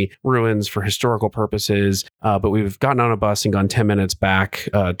 lovely ruins for historical purposes. But we've gotten on a bus and gone 10 minutes back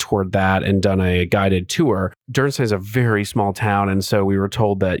toward that and done a guided tour. Dürnstein is a very small town. And so we were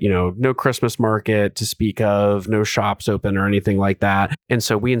told that, no Christmas market to speak of, no shops open or anything like that. And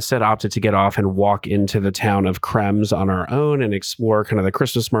so we instead opted to get off and walk into the town of Krems on our own and explore kind of the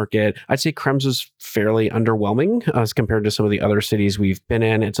Christmas market. I'd say Krems is fairly underwhelming as compared to some of the other cities we've been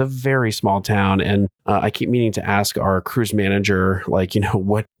in. It's a very small town, and I keep meaning to ask our cruise manager,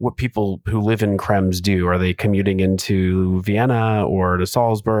 what people who live in Krems do. Are they commuting into Vienna or to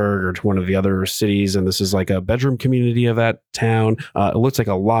Salzburg or to one of the other cities? And this is like a bedroom community of that town. It looks like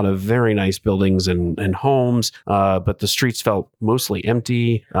a lot of very nice buildings and homes, but the streets felt mostly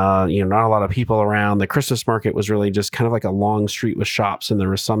empty. Not a lot of people around. The Christmas market was really just kind of like a long street with shops, and there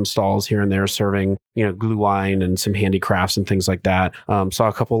were some stalls here and there serving, glühwein and some handicrafts and things like that. Saw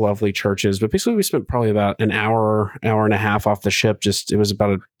a couple lovely churches, but basically we spent probably about an hour and a half off the ship. It was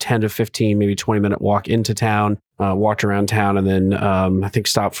about a 10 to 15, maybe 20-minute walk into town. Walked around town, and then I think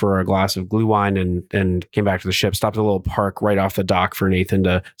stopped for a glass of glühwein and came back to the ship. Stopped at a little park right off the dock for Nathan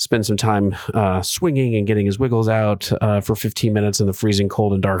to spend some time swinging and getting his wiggles out for 15 minutes in the freezing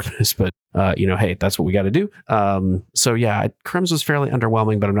cold and darkness. But hey, that's what we got to do. So yeah, Krems was fairly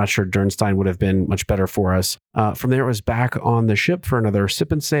underwhelming, but I'm not sure Dürnstein would have been much better for us. From there, it was back on the ship for another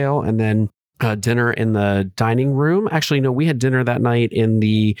sip and sail, and then dinner in the dining room. Actually, no, we had dinner that night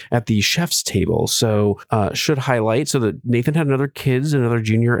at the chef's table. So should highlight so that Nathan had another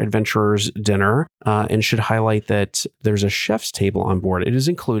junior adventurers dinner, and should highlight that there's a chef's table on board. It is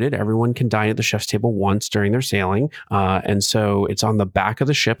included. Everyone can dine at the chef's table once during their sailing, and so it's on the back of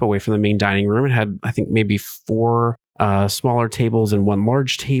the ship, away from the main dining room. It had, I think, maybe 4 smaller tables and 1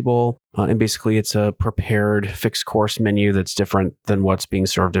 large table. And basically it's a prepared fixed course menu that's different than what's being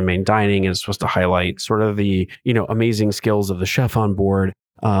served in main dining, and it's supposed to highlight sort of the, amazing skills of the chef on board.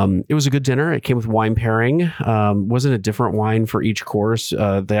 It was a good dinner. It came with wine pairing. Wasn't a different wine for each course.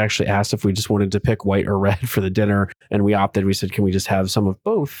 They actually asked if we just wanted to pick white or red for the dinner, and we opted. We said, can we just have some of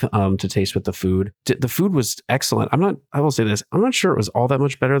both to taste with the food? The food was excellent. I will say this, I'm not sure it was all that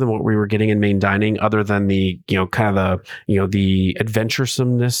much better than what we were getting in main dining, other than the, kind of the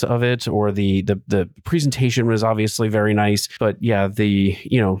adventuresomeness of it, or the presentation was obviously very nice. But yeah,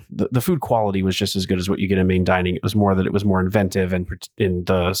 the food quality was just as good as what you get in main dining. It was more that it was more inventive, and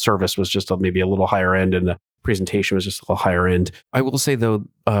the service was just maybe a little higher end, and the presentation was just a little higher end. I will say though,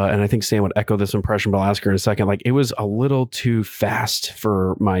 and I think Sam would echo this impression, but I'll ask her in a second, like it was a little too fast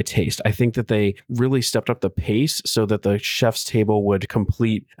for my taste. I think that they really stepped up the pace so that the chef's table would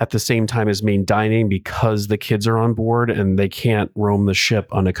complete at the same time as main dining, because the kids are on board and they can't roam the ship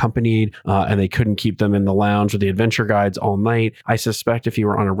unaccompanied, and they couldn't keep them in the lounge with the adventure guides all night. I suspect if you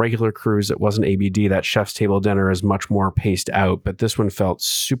were on a regular cruise that wasn't ABD, that chef's table dinner is much more paced out, but this one felt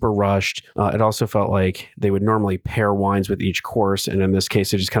super rushed. It also felt like they would normally pair wines with each course, and in this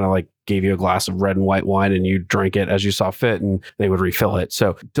case, they just kind of like gave you a glass of red and white wine and you drink it as you saw fit, and they would refill it.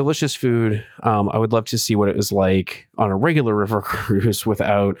 So delicious food. I would love to see what it was like on a regular river cruise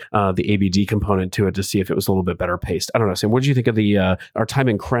without the ABD component to it, to see if it was a little bit better paced. I don't know, Sam, what did you think of our time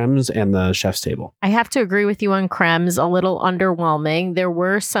in Krems and the chef's table? I have to agree with you on Krems, a little underwhelming. There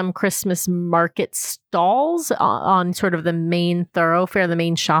were some Christmas market stalls on sort of the main thoroughfare, the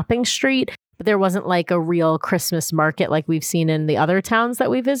main shopping street, but there wasn't like a real Christmas market like we've seen in the other towns that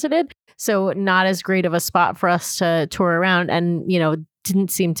we visited. So not as great of a spot for us to tour around, and,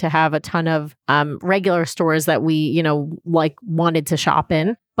 didn't seem to have a ton of regular stores that we, wanted to shop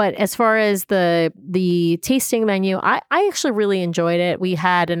in. But as far as the tasting menu, I actually really enjoyed it. We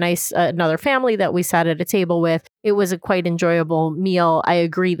had a nice another family that we sat at a table with. It was a quite enjoyable meal. I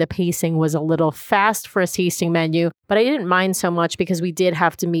agree the pacing was a little fast for a tasting menu, but I didn't mind so much because we did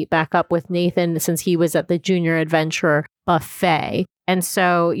have to meet back up with Nathan since he was at the Junior Adventurer buffet. And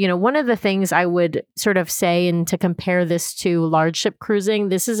so, one of the things I would sort of say, and to compare this to large ship cruising,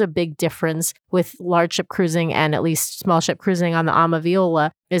 this is a big difference with large ship cruising and at least small ship cruising on the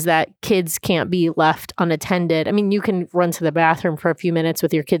Amaviola, is that kids can't be left unattended. I mean, you can run to the bathroom for a few minutes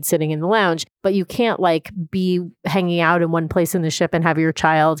with your kids sitting in the lounge, but you can't be hanging out in one place in the ship and have your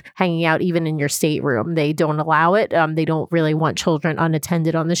child hanging out even in your stateroom. They don't allow it. They don't really want children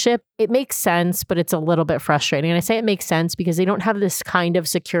unattended on the ship. It makes sense, but it's a little bit frustrating. And I say it makes sense because they don't have this kind of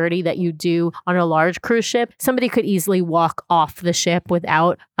security that you do on a large cruise ship. Somebody could easily walk off the ship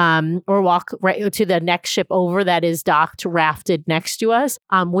without, or walk right to the next ship over that is docked, rafted next to us,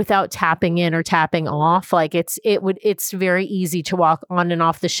 without tapping in or tapping off. Like it's very easy to walk on and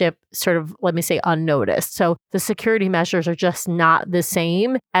off the ship, sort of, let me say, unnoticed. So the security measures are just not the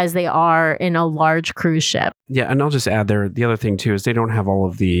same as they are in a large cruise ship. Yeah, and I'll just add there, the other thing too is they don't have all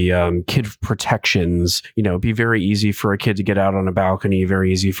of the kid protections. It'd be very easy for a kid to get out on a balcony,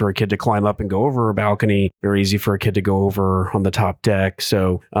 very easy for a kid to climb up and go over a balcony, very easy for a kid to go over on the top deck.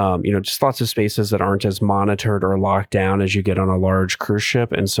 So, just lots of spaces that aren't as monitored or locked down as you get on a large cruise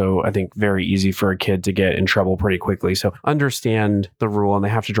ship. And so I think very easy for a kid to get in trouble pretty quickly. So understand the rule, and they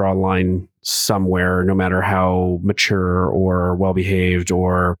have to draw a line somewhere, no matter how mature or well-behaved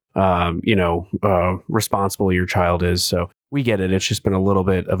or, responsible your child is. So we get it. It's just been a little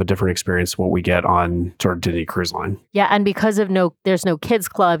bit of a different experience than what we get on sort of Disney Cruise Line. Yeah. And because there's no kids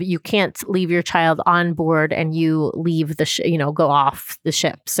club, you can't leave your child on board and you leave the, go off the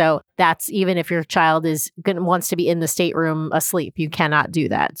ship. So that's, even if your child wants to be in the stateroom asleep, you cannot do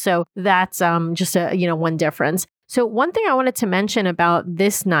that. So that's just one difference. So one thing I wanted to mention about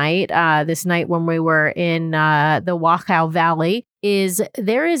this night when we were in the Wachau Valley, is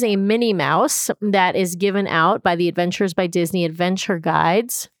there is a Minnie Mouse that is given out by the Adventures by Disney Adventure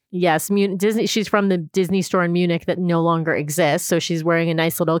Guides. Yes, Disney. She's from the Disney store in Munich that no longer exists. So she's wearing a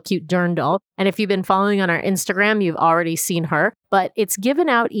nice little cute dirndl. And if you've been following on our Instagram, you've already seen her. but it's given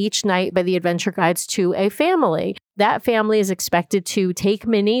out each night by the adventure guides to a family. That family is expected to take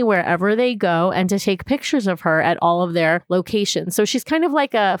Minnie wherever they go and to take pictures of her at all of their locations. So she's kind of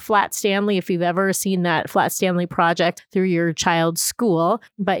like a Flat Stanley, if you've ever seen that Flat Stanley project through your child's school.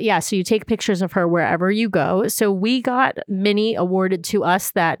 But yeah, so you take pictures of her wherever you go. So we got Minnie awarded to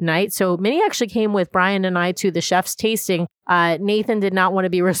us that night. So Minnie actually came with Brian and I to the chef's tasting. Nathan did not want to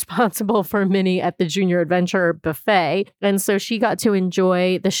be responsible for Minnie at the Junior Adventure buffet. And so she got to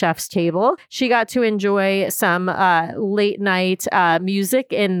enjoy the chef's table. She got to enjoy some late night music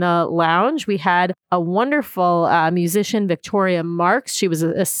in the lounge. We had a wonderful musician, Victoria Marks. She was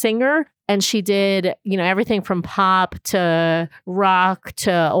a singer. And she did, everything from pop to rock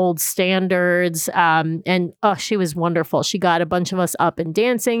to old standards. She was wonderful. She got a bunch of us up and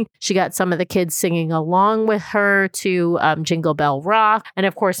dancing. She got some of the kids singing along with her to Jingle Bell Rock. And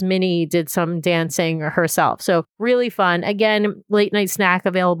of course, Minnie did some dancing herself. So really fun. Again, late night snack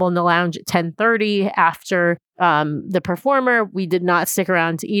available in the lounge at 10:30 after the performer. We did not stick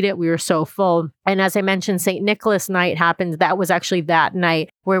around to eat it. We were so full. And as I mentioned, St. Nicholas night happened. That was actually that night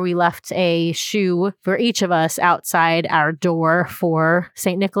where we left a shoe for each of us outside our door for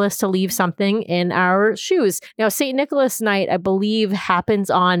St. Nicholas to leave something in our shoes. Now, St. Nicholas night, I believe,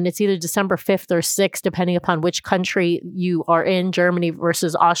 happens on, it's either December 5th or 6th, depending upon which country you are in, Germany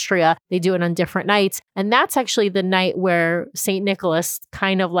versus Austria. They do it on different nights. And that's actually the night where St. Nicholas,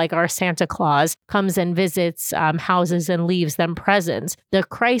 kind of like our Santa Claus, comes and visits houses and leaves them presents. The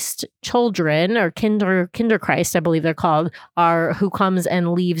Christ children, or Kinder Christ, I believe they're called, are who comes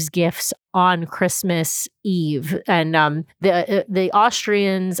and leaves gifts on Christmas Eve. And the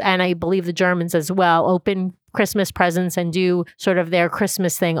Austrians, and I believe the Germans as well, open Christmas presents and do sort of their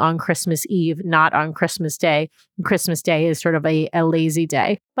Christmas thing on Christmas Eve, not on Christmas Day. Christmas Day is sort of a lazy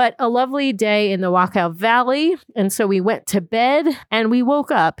day, but a lovely day in the Wachau Valley. And so we went to bed and we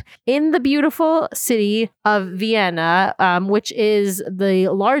woke up in the beautiful city of Vienna, which is the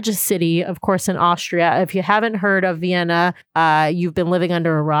largest city, of course, in Austria. If you haven't heard of Vienna, you've been living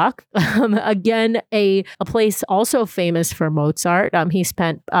under a rock. Again, a place also famous for Mozart. He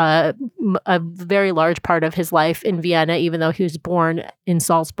spent a very large part of his life in Vienna, even though he was born in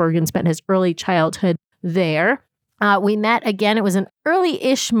Salzburg and spent his early childhood there. We met again. It was an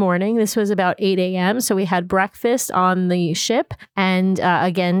early-ish morning. This was about 8 a.m. So we had breakfast on the ship and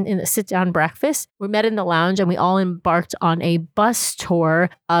again, in the sit-down breakfast. We met in the lounge and we all embarked on a bus tour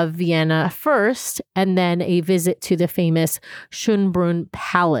of Vienna first and then a visit to the famous Schönbrunn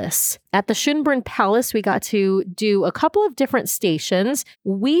Palace. At the Schönbrunn Palace, we got to do a couple of different stations.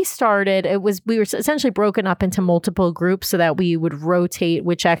 We were essentially broken up into multiple groups so that we would rotate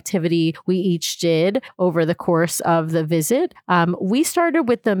which activity we each did over the course of the visit. We started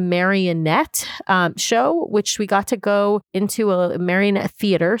with the marionette show, which we got to go into a marionette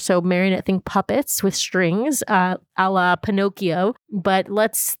theater. So marionette thing puppets with strings, a la Pinocchio. But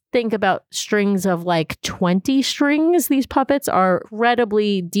let's think about strings of like 20 strings. These puppets are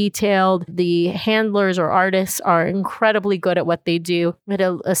incredibly detailed. The handlers or artists are incredibly good at what they do. We had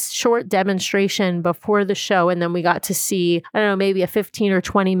a short demonstration before the show, and then we got to see, maybe a 15 or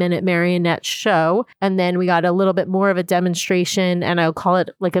 20 minute marionette show. And then we got a little bit more of a demonstration, and I'll call it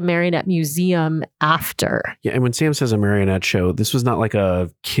like a marionette museum after. Yeah, and when Sam says a marionette show, this was not like a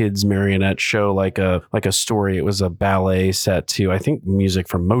kids marionette show, like a story. It was a ballet set to, I think, music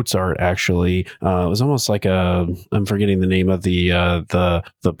from Mozart. Actually, it was almost like I'm forgetting the name of the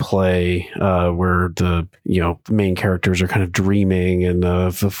play where the main characters are kind of dreaming and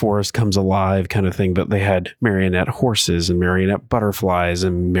the forest comes alive, kind of thing. But they had marionette horses and marionette butterflies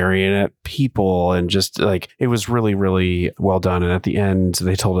and marionette people, and just like it was really, really well done. And at the end,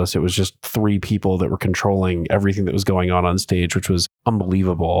 they told us it was just 3 people that were controlling everything that was going on stage, which was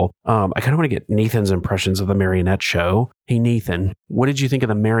unbelievable. I kind of want to get Nathan's impressions of the marionette show. Hey, Nathan, what did you think of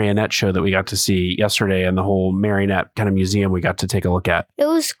the marionette show that we got to see yesterday and the whole marionette kind of museum we got to take a look at? It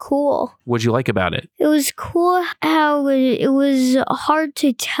was cool. What'd you like about it? It was cool how it was hard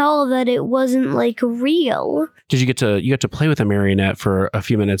to tell that it wasn't like real. Did you get to play with a marionette for a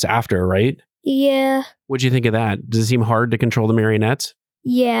few minutes after, right? Yeah. What'd you think of that? Does it seem hard to control the marionettes?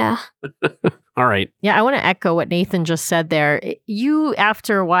 Yeah. All right. Yeah, I want to echo what Nathan just said there. You,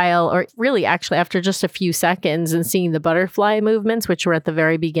 after a while, or really actually after just a few seconds and seeing the butterfly movements, which were at the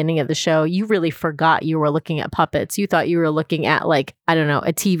very beginning of the show, you really forgot you were looking at puppets. You thought you were looking at a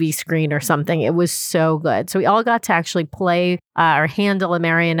TV screen or something. It was so good. So we all got to actually play or handle a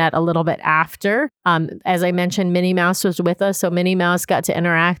marionette a little bit after. As I mentioned, Minnie Mouse was with us. So Minnie Mouse got to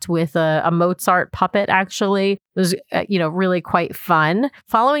interact with a Mozart puppet, actually. It was, really quite fun.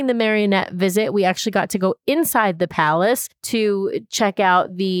 Following the marionette visit, we actually got to go inside the palace to check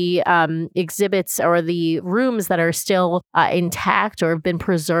out the exhibits or the rooms that are still intact or have been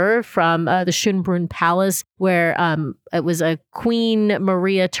preserved from the Schönbrunn Palace, where it was a Queen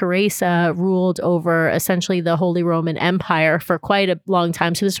Maria Theresa ruled over essentially the Holy Roman Empire for quite a long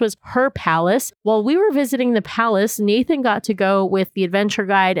time. So this was her palace. While we were visiting the palace, Nathan got to go with the adventure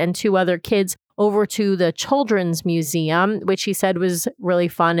guide and 2 other kids over to the Children's Museum, which he said was really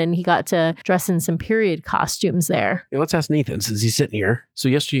fun, and he got to dress in some period costumes there. Yeah, let's ask Nathan, since he's sitting here. So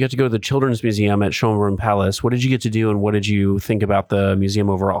yesterday you got to go to the Children's Museum at Schönbrunn Palace. What did you get to do, and what did you think about the museum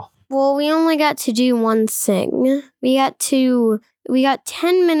overall? Well, we only got to do one thing. We got 10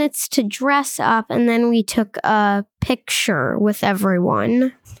 minutes to dress up, and then we took a picture with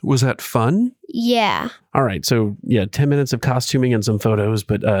everyone. Was that fun? Yeah. All right. So, 10 minutes of costuming and some photos,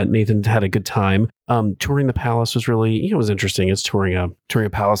 but Nathan had a good time. Touring the palace was really, it was interesting. It's touring a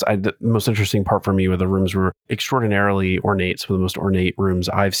palace. The most interesting part for me were the rooms were extraordinarily ornate, some of the most ornate rooms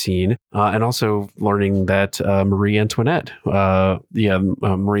I've seen. And also learning that Marie Antoinette,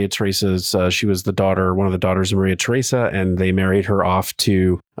 Maria Theresa's, she was one of the daughters of Maria Theresa, and they married her off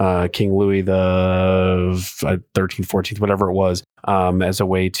to King Louis the 13th, 14th, whatever it was, as a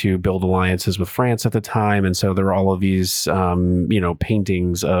way to build alliances with France at the time. And so there were all of these,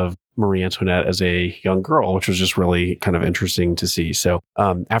 paintings of Marie Antoinette as a young girl, which was just really kind of interesting to see. So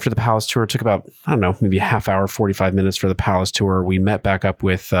after the palace tour, it took about, maybe a half hour, 45 minutes for the palace tour. We met back up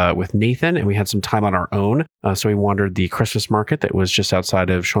with Nathan, and we had some time on our own. So we wandered the Christmas market that was just outside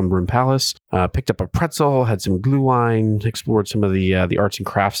of Schönbrunn Palace, picked up a pretzel, had some glühwein, explored some of the arts and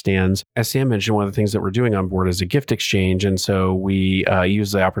crafts stands. As Sam mentioned, one of the things that we're doing on board is a gift exchange. And so we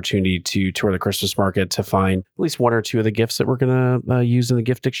used the opportunity to tour the Christmas market to find at least 1 or 2 of the gifts that we're going to use in the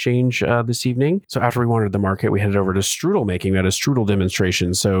gift exchange this evening. So after we wandered the market, we headed over to strudel making. We had a strudel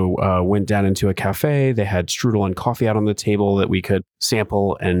demonstration. So went down into a cafe. They had strudel and coffee out on the table that we could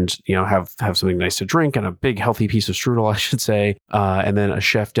sample and have something nice to drink, and a big healthy piece of strudel, I should say. And then a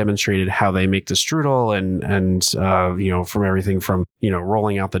chef demonstrated how they make the strudel and from everything from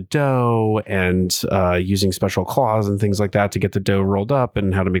rolling out the dough and using special claws and things like that to get the dough rolled up,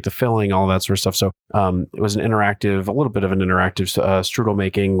 and how to make the filling, all that sort of stuff. So it was a little bit of an interactive strudel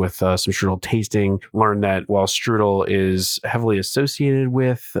making with some strudel tasting. Learned that while strudel is heavily associated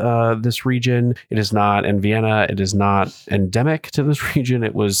with this region, it is not, in Vienna, it is not endemic to this region.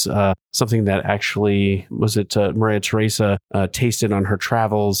 It was something that actually, Maria Theresa tasted on her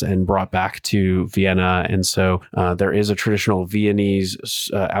travels and brought back to Vienna. And so there is a traditional Viennese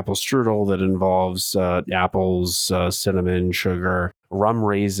apple strudel that involves apples, cinnamon, sugar, rum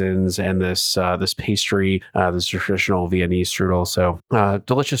raisins, and this pastry, this traditional Viennese strudel. So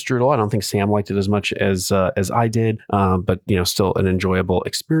delicious strudel. I don't think Sam liked it as much as I did, but still an enjoyable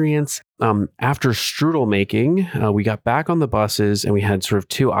experience. After strudel making, we got back on the buses, and we had sort of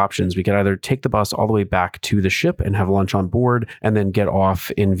 2 options. We could either take the bus all the way back to the ship and have lunch on board, and then get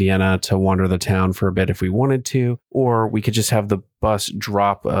off in Vienna to wander the town for a bit if we wanted to, or we could just have the bus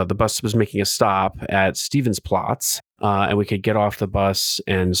drop. The bus was making a stop at Stephansplatz, and we could get off the bus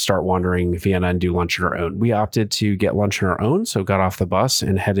and start wandering Vienna and do lunch on our own. We opted to get lunch on our own, so got off the bus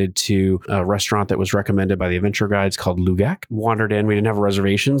and headed to a restaurant that was recommended by the adventure guides called Lugak. Wandered in. We didn't have a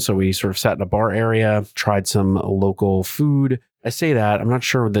reservation, so we sort of sat in a bar area, tried some local food. I say that, I'm not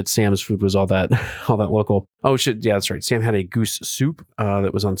sure that Sam's food was all that local. Oh, that's right. Sam had a goose soup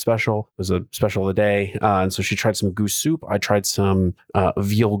that was on special. It was a special of the day. And so she tried some goose soup. I tried some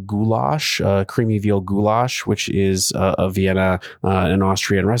veal goulash, creamy veal goulash, which is a Vienna, an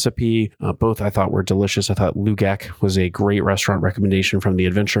Austrian recipe. Both I thought were delicious. I thought Lugak was a great restaurant recommendation from the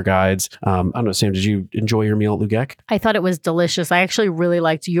adventure guides. I don't know, Sam, did you enjoy your meal at Lugak? I thought it was delicious. I actually really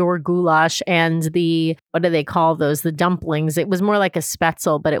liked your goulash and what do they call those? The dumplings. It was more like a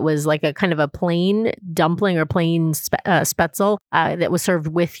spetzel, but it was like a kind of a plain dumpling or plain spetzel that was served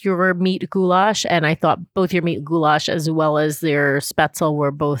with your meat goulash. And I thought both your meat goulash as well as their spetzel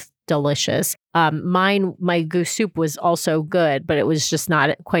were both delicious. My goose soup was also good, but it was just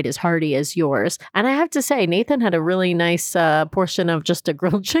not quite as hearty as yours. And I have to say, Nathan had a really nice portion of just a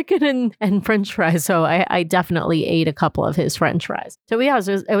grilled chicken and French fries. So I definitely ate a couple of his French fries. So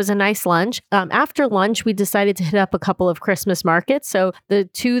it was a nice lunch. After lunch, we decided to hit up a couple of Christmas markets. So the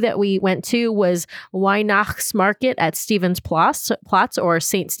 2 that we went to was Weihnachtsmarkt at Stephansplatz or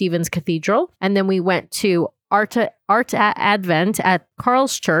St. Stephen's Cathedral. And then we went to Art Advent at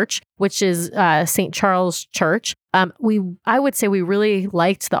Carl's Church, which is St. Charles Church. I would say we really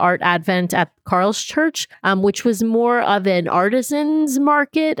liked the art advent at Carl's Church, which was more of an artisans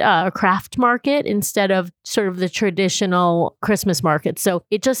market, a craft market, instead of sort of the traditional Christmas market. So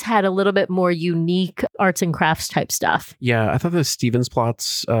it just had a little bit more unique arts and crafts type stuff. Yeah, I thought the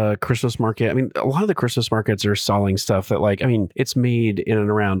Stephensplatz Christmas market, I mean, a lot of the Christmas markets are selling stuff that it's made in and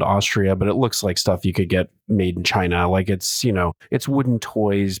around Austria, but it looks like stuff you could get made in China. Like it's wooden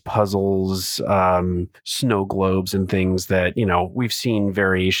toys, puzzles, snow globes and things that, we've seen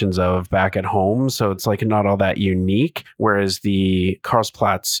variations of back at home. So it's like not all that unique. Whereas the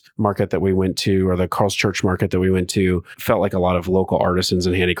Karlsplatz market that we went to, or the Karl's Church market that we went to, felt like a lot of local artisans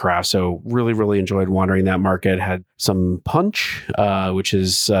and handicrafts. So really, really enjoyed wandering that market. Had some punch, which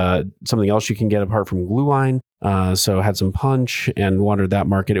is something else you can get apart from glühwein. So had some punch and wandered that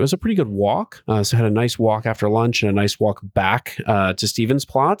market. It was a pretty good walk. So had a nice walk after lunch and a nice walk back to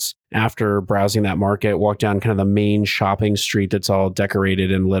Stephensplatz after browsing that market. Walked down kind of the main shopping street that's all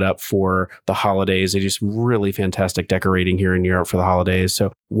decorated and lit up for the holidays. They do some really fantastic decorating here in Europe for the holidays.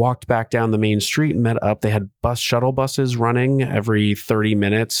 So walked back down the main street and met up. They had shuttle buses running every 30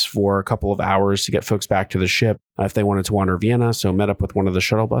 minutes for a couple of hours to get folks back to the ship if they wanted to wander Vienna. So met up with one of the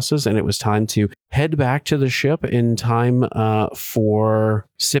shuttle buses, and it was time to head back to the ship in time for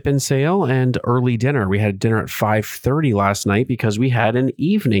sip and sail and early dinner. We had dinner at 5:30 last night because we had an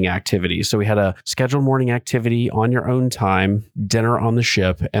evening activity. So we had a scheduled morning activity on your own time, dinner on the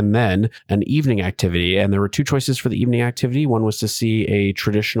ship, and then an evening activity. And there were two choices for the evening activity. One was to see a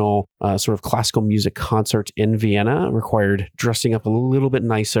traditional sort of classical music concert in Vienna. It required dressing up a little bit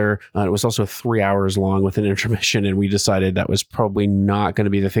nicer. It was also 3 hours long with an intermission, and we decided that was probably not going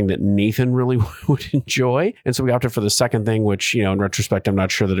to be the thing that Nathan really would enjoy. And so we opted for the second thing, which, in retrospect, I'm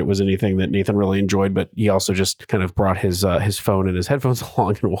not sure that it was anything that Nathan really enjoyed, but he also just kind of brought his phone and his headphones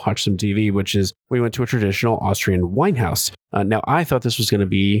along and watched some TV, which is we went to a traditional Austrian wine house. Now, I thought this was going to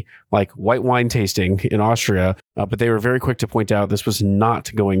be like white wine tasting in Austria, but they were very quick to point out this was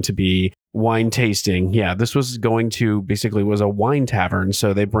not going to be wine tasting. Yeah, this was was a wine tavern.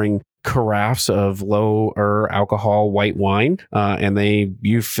 So they bring carafes of lower alcohol white wine, and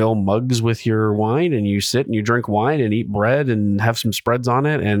you fill mugs with your wine, and you sit and you drink wine and eat bread and have some spreads on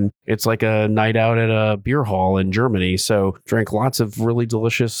it, and it's like a night out at a beer hall in Germany. So drank lots of really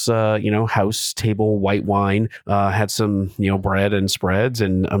delicious house table white wine, had some bread and spreads,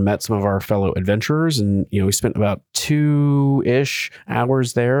 and met some of our fellow adventurers, and we spent about 2-ish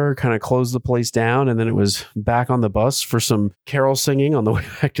hours there, kind of closed the place down, and then it was back on the bus for some carol singing on the way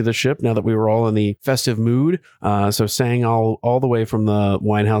back to the ship, now that we were all in the festive mood. So sang all the way from the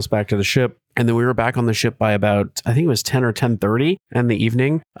wine house back to the ship. And then we were back on the ship by about, I think it was 10 or 10:30 in the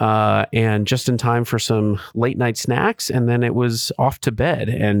evening, and just in time for some late night snacks. And then it was off to bed.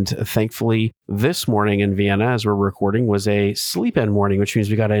 And thankfully, this morning in Vienna, as we're recording, was a sleep-in morning, which means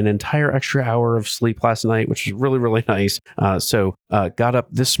we got an entire extra hour of sleep last night, which was really, really nice. So got up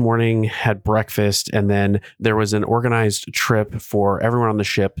this morning, had breakfast, and then there was an organized trip for everyone on the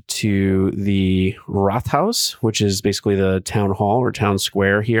ship to the Rathaus, which is basically the town hall or town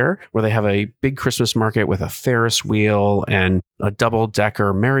square here, where they have a big Christmas market with a Ferris wheel and a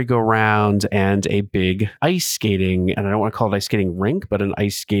double-decker merry-go-round and a big ice skating, and I don't want to call it ice skating rink, but an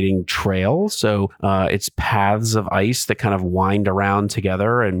ice skating trail. So it's paths of ice that kind of wind around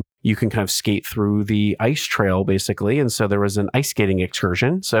together, and you can kind of skate through the ice trail, basically. And so there was an ice skating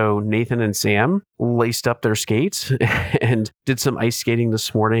excursion. So Nathan and Sam laced up their skates and did some ice skating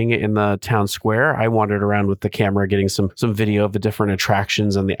this morning in the town square. I wandered around with the camera, getting some video of the different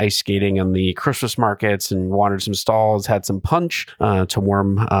attractions and the ice skating and the Christmas markets, and wandered some stalls, had some punch to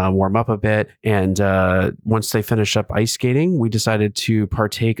warm up a bit. And once they finished up ice skating, we decided to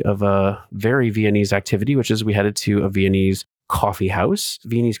partake of a very Viennese activity, which is we headed to a Viennese coffee house.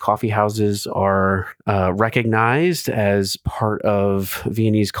 Viennese coffee houses are recognized as part of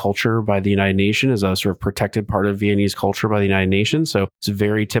Viennese culture by the United Nations, as a sort of protected part of Viennese culture by the United Nations. So it's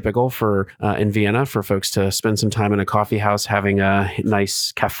very typical for in Vienna for folks to spend some time in a coffee house having a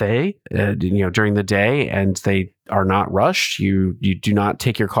nice cafe, during the day, and they are not rushed. You do not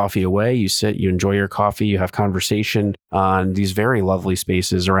take your coffee away. You sit, you enjoy your coffee, you have conversation on these very lovely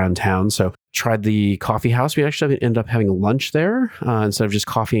spaces around town. So tried the coffee house. We actually ended up having lunch there instead of just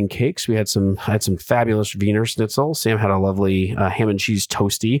coffee and cakes. We had some fabulous Wiener Schnitzel. Sam had a lovely ham and cheese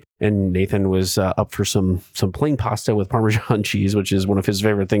toasty, and Nathan was up for some plain pasta with Parmesan cheese, which is one of his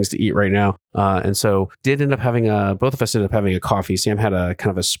favorite things to eat right now. And so did end up having both of us ended up having a coffee. Sam had a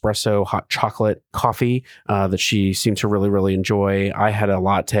kind of espresso hot chocolate coffee that she she seemed to really, really enjoy. I had a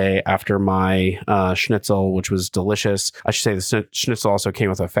latte after my schnitzel, which was delicious. I should say the schnitzel also came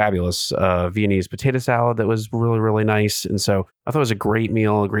with a fabulous Viennese potato salad that was really, really nice. And so I thought it was a great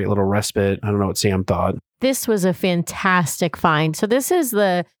meal, a great little respite. I don't know what Sam thought. This was a fantastic find. So this is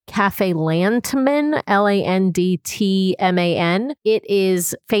the Cafe Landtman, Landtman. It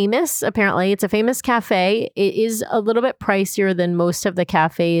is famous, apparently. It's a famous cafe. It is a little bit pricier than most of the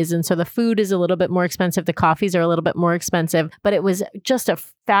cafes. And so the food is a little bit more expensive. The coffees are a little bit more expensive. But it was just a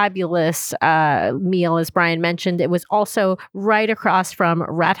fabulous meal, as Brian mentioned. It was also right across from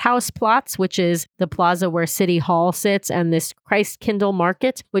Rathausplatz, which is the plaza where City Hall sits, and this Christkindl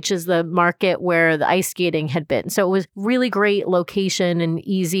Market, which is the market where the ice skating had been. So it was really great location and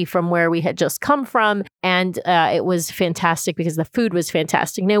easy from where we had just come from. And it was fantastic because the food was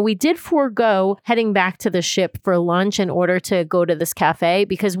fantastic. Now, we did forego heading back to the ship for lunch in order to go to this cafe,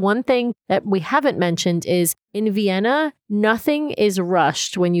 because one thing that we haven't mentioned is in Vienna, nothing is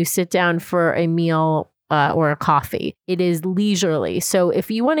rushed when you sit down for a meal or a coffee. It is leisurely. So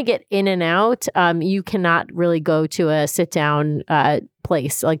if you want to get in and out, you cannot really go to a sit-down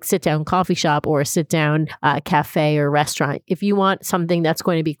place, like sit-down coffee shop or a sit-down cafe or restaurant. If you want something that's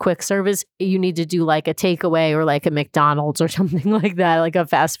going to be quick service, you need to do like a takeaway or like a McDonald's or something like that, like a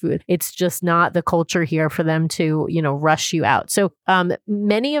fast food. It's just not the culture here for them to, rush you out. So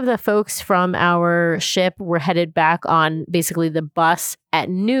many of the folks from our ship were headed back on basically the bus at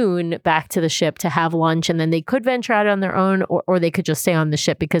noon back to the ship to have lunch, and then they could venture out on their own, or they could just stay on the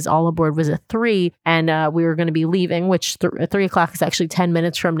ship because all aboard was at 3, and we were going to be leaving, which 3 o'clock is actually 10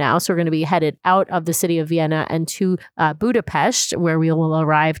 minutes from now. So we're going to be headed out of the city of Vienna and to Budapest, where we will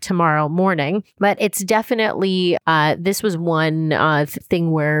arrive tomorrow morning. But it's definitely, this was one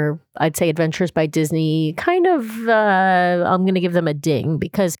thing where I'd say Adventures by Disney kind of, I'm going to give them a ding,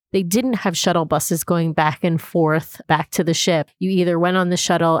 because they didn't have shuttle buses going back and forth back to the ship. You either went on the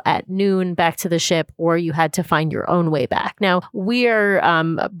shuttle at noon back to the ship, or you had to find your own way back. Now, we are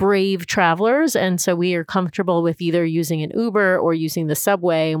brave travelers, and so we are comfortable with either using an Uber or using the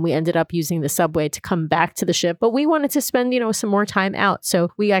subway, and we ended up using the subway to come back to the ship. But we wanted to spend, some more time out.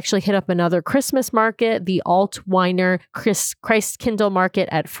 So we actually hit up another Christmas market, the Altweiner Christkindl Market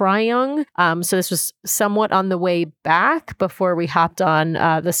at Freyung. So this was somewhat on the way back before we hopped on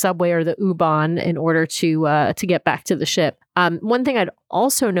the subway or the U-Bahn in order to get back to the ship. One thing I'd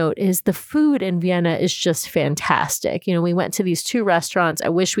also note is the food in Vienna is just fantastic. We went to these 2 restaurants. I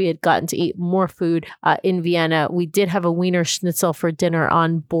wish we had gotten to eat more food in Vienna. We did have a Wiener Schnitzel for dinner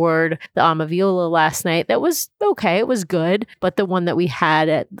on board the Amaviola last night. That was okay. It was good. But the one that we had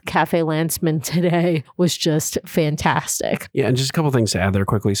at Cafe Landtman today was just fantastic. Yeah, and just a couple things to add there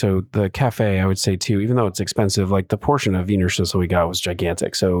quickly. So the cafe, I would say too, even though it's expensive, like the portion of Wiener Schnitzel we got was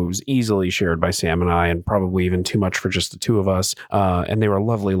gigantic. So it was easily shared by Sam and I, and probably even too much for just the 2 of us. And they were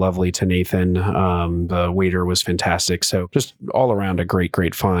lovely to Nathan. The waiter was fantastic. So just all around a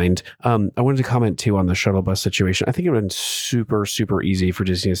great find. I wanted to comment too on the shuttle bus situation. I think it would have been super easy for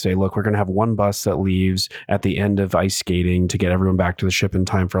Disney to say, look, we're going to have one bus that leaves at the end of ice skating to get everyone back to the ship in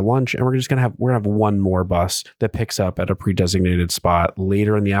time for lunch. And we're going to have one more bus that picks up at a pre-designated spot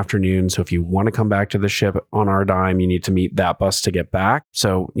later in the afternoon. So if you want to come back to the ship on our dime, you need to meet that bus to get back.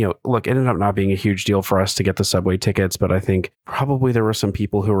 So, look, it ended up not being a huge deal for us to get the subway tickets, but I think probably there were some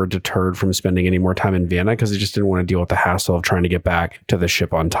people who were deterred from spending any more time in Vienna because they just didn't want to deal with the hassle of trying to get back to the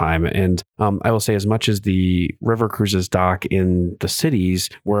ship on time. And I will say, as much as the river cruises dock in the cities,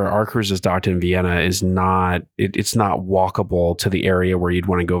 where our cruises docked in Vienna is not, it's not walkable to the area where you'd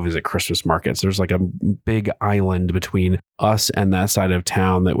want to go visit Christmas markets. There's like a big island between us and that side of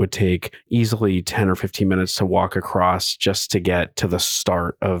town that would take easily 10 or 15 minutes to walk across just to get to the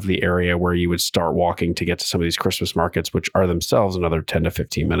start of the area where you would start walking to get to some of these Christmas markets, which are themselves another 10 to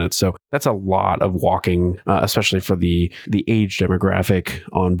 15 minutes. So that's a lot of walking, especially for the age demographic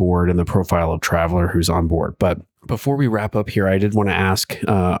on board and the profile of traveler who's on board. But before we wrap up here, I did want to ask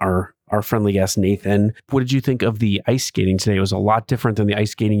our friendly guest, Nathan, what did you think of the ice skating today? It was a lot different than the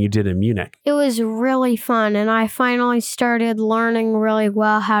ice skating you did in Munich. It was really fun, and I finally started learning really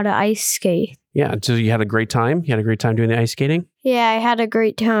well how to ice skate. Yeah, so you had a great time? You had a great time doing the ice skating? Yeah, I had a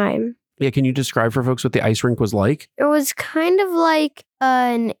great time. Yeah, can you describe for folks what the ice rink was like? It was kind of like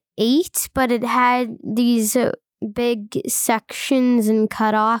an 8, but it had these big sections and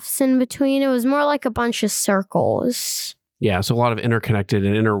cutoffs in between. It was more like a bunch of circles. Yeah, so a lot of interconnected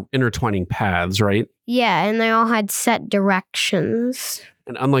and intertwining paths, right? Yeah, and they all had set directions.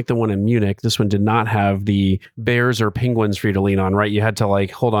 And unlike the one in Munich, this one did not have the bears or penguins for you to lean on, right? You had to like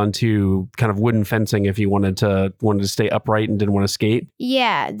hold on to kind of wooden fencing if you wanted to stay upright and didn't want to skate.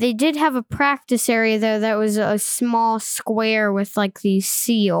 Yeah, they did have a practice area though that was a small square with like these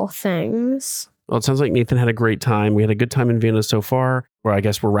seal things. Well, it sounds like Nathan had a great time. We had a good time in Vienna so far. Well, I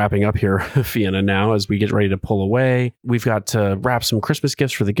guess we're wrapping up here, Vienna, now as we get ready to pull away. We've got to wrap some Christmas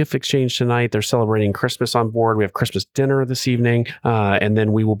gifts for the gift exchange tonight. They're celebrating Christmas on board. We have Christmas dinner this evening. And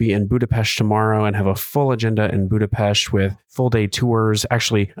then we will be in Budapest tomorrow and have a full agenda in Budapest with full day tours.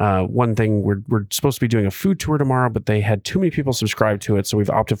 Actually, one thing, we're supposed to be doing a food tour tomorrow, but they had too many people subscribe to it. So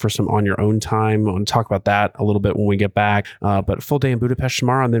we've opted for some on your own time. I'll talk about that a little bit when we get back. But full day in Budapest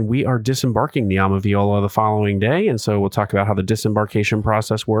tomorrow. And then we are disembarking the Ama Viola the following day. And so we'll talk about how the disembarkation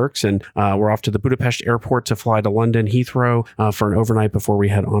process works. And we're off to the Budapest airport to fly to London Heathrow for an overnight before we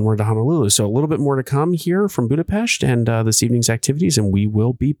head onward to Honolulu. So a little bit more to come here from Budapest and this evening's activities, and we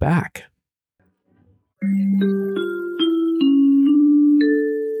will be back.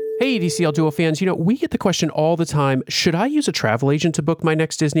 Hey, DCL Duo fans, we get the question all the time, should I use a travel agent to book my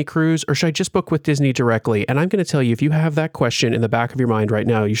next Disney cruise, or should I just book with Disney directly? And I'm going to tell you, if you have that question in the back of your mind right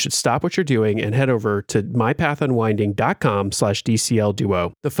now, you should stop what you're doing and head over to mypathunwinding.com/DCL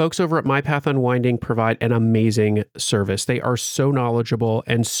Duo. The folks over at My Path Unwinding provide an amazing service. They are so knowledgeable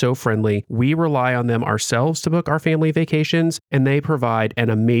and so friendly. We rely on them ourselves to book our family vacations, and they provide an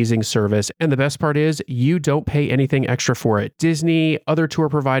amazing service. And the best part is, you don't pay anything extra for it. Disney, other tour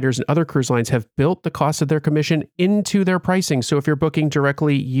providers, and other cruise lines have built the cost of their commission into their pricing. So if you're booking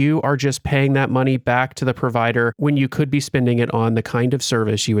directly, you are just paying that money back to the provider when you could be spending it on the kind of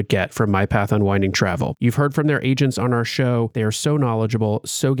service you would get from My Path Unwinding Travel. You've heard from their agents on our show. They are so knowledgeable,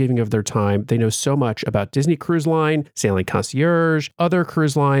 so giving of their time. They know so much about Disney Cruise Line, Sailing Concierge, other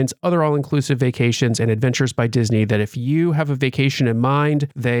cruise lines, other all-inclusive vacations, and adventures by Disney that if you have a vacation in mind,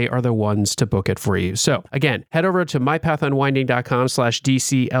 they are the ones to book it for you. So again, head over to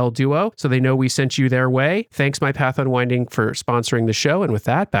mypathunwinding.com/DCL Duo so they know we sent you their way. Thanks, My Path Unwinding, for sponsoring the show. And with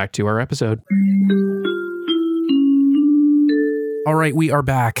that, back to our episode. All right, we are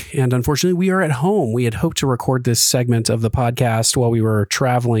back. And unfortunately, we are at home. We had hoped to record this segment of the podcast while we were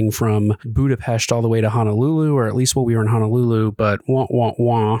traveling from Budapest all the way to Honolulu, or at least while we were in Honolulu. But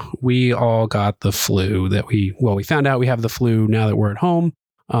we all got the flu we found out we have the flu now that we're at home.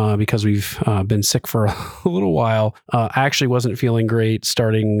 Because we've been sick for a little while. I actually wasn't feeling great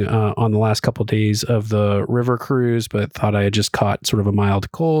starting on the last couple of days of the river cruise, but thought I had just caught sort of a mild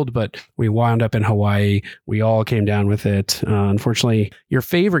cold, but we wound up in Hawaii. We all came down with it. Unfortunately, your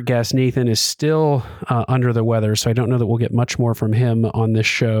favorite guest, Nathan, is still under the weather, so I don't know that we'll get much more from him on this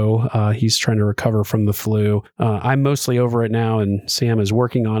show. He's trying to recover from the flu. I'm mostly over it now, and Sam is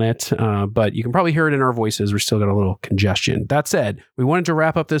working on it, but you can probably hear it in our voices. We're still got a little congestion. That said, we wanted to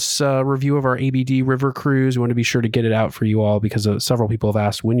wrap up this review of our ABD River Cruise. We want to be sure to get it out for you all because several people have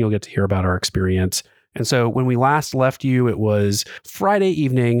asked when you'll get to hear about our experience. And so when we last left you, it was Friday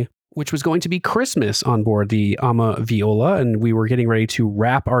evening, which was going to be Christmas on board the Ama Viola, and we were getting ready to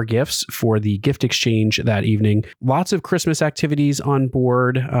wrap our gifts for the gift exchange that evening. Lots of Christmas activities on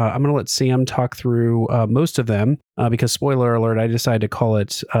board. I'm going to let Sam talk through most of them because, spoiler alert, I decided to call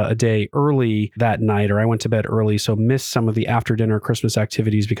it a day early that night, or I went to bed early, so missed some of the after-dinner Christmas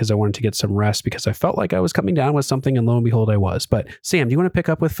activities because I wanted to get some rest because I felt like I was coming down with something, and lo and behold, I was. But Sam, do you want to pick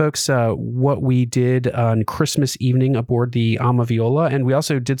up with folks what we did on Christmas evening aboard the Ama Viola? And we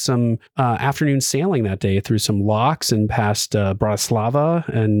also did some afternoon sailing that day through some locks and past Bratislava.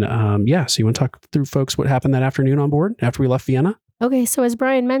 And so you want to talk through folks what happened that afternoon on board after we left Vienna? Okay, so as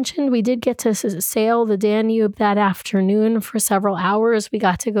Brian mentioned, we did get to sail the Danube that afternoon for several hours. We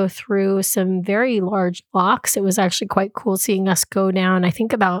got to go through some very large locks. It was actually quite cool seeing us go down, I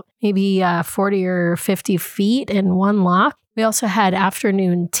think about maybe 40 or 50 feet in one lock. We also had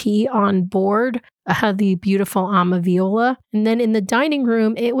afternoon tea on board, the beautiful Ama Viola. And then in the dining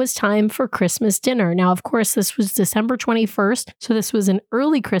room, it was time for Christmas dinner. Now, of course, this was December 21st, so this was an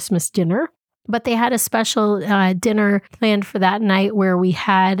early Christmas dinner. But they had a special dinner planned for that night where we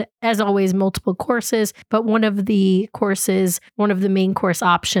had, as always, multiple courses. But one of the main course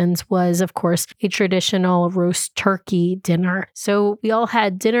options was, of course, a traditional roast turkey dinner. So we all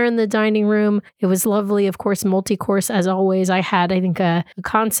had dinner in the dining room. It was lovely, of course, multi-course as always. I had, I think, a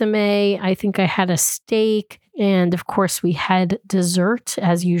consomme. I think I had a steak. And of course, we had dessert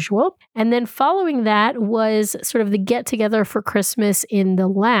as usual. And then following that was sort of the get together for Christmas in the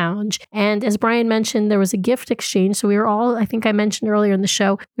lounge. And as Brian mentioned, there was a gift exchange. So we were all, I think I mentioned earlier in the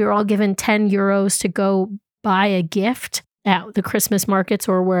show, we were all given 10 euros to go buy a gift. at the Christmas markets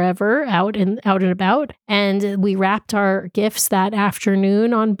or wherever out and about. And we wrapped our gifts that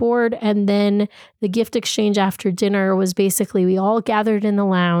afternoon on board. And then the gift exchange after dinner was basically we all gathered in the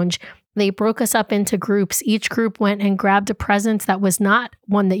lounge. They broke us up into groups. Each group went and grabbed a present that was not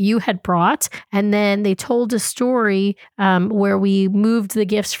one that you had brought. And then they told a story where we moved the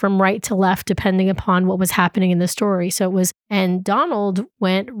gifts from right to left, depending upon what was happening in the story. So it was, and Donald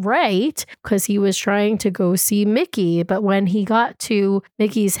went right because he was trying to go see Mickey. But when he got to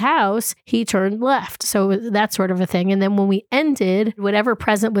Mickey's house, he turned left. So that sort of a thing. And then when we ended, whatever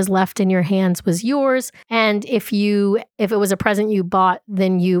present was left in your hands was yours. And if it was a present you bought,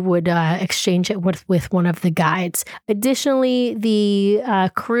 then you would exchange it with one of the guides. Additionally, the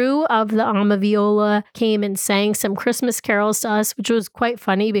crew of the Amaviola came and sang some Christmas carols to us, which was quite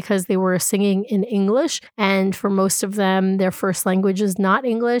funny because they were singing in English. And for most of them, their first language is not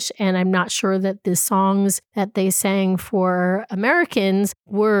English. And I'm not sure that the songs that they sang for Americans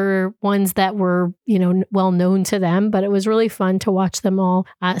were ones that were, well known to them. But it was really fun to watch them all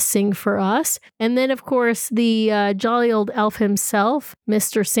sing for us. And then, of course, the jolly old elf himself,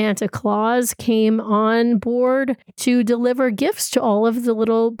 Mr. Santa Claus, came on board to deliver gifts to all of the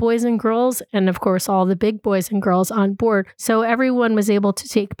little boys and girls, and of course all the big boys and girls on board. So everyone was able to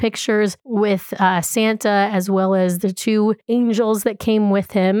take pictures with Santa as well as the two angels that came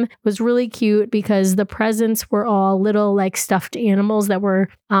with him. It was really cute because the presents were all little like stuffed animals that were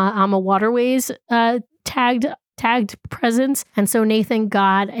Ama Waterways tagged presents. And so Nathan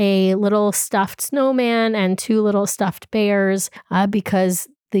got a little stuffed snowman and two little stuffed bears because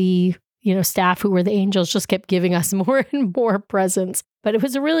the staff who were the angels just kept giving us more and more presents. But it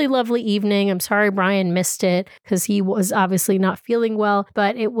was a really lovely evening. I'm sorry Brian missed it because he was obviously not feeling well,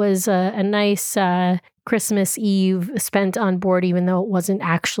 but it was a nice Christmas Eve spent on board, even though it wasn't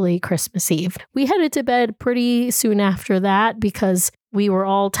actually Christmas Eve. We headed to bed pretty soon after that because we were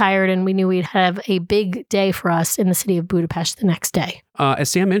all tired and we knew we'd have a big day for us in the city of Budapest the next day.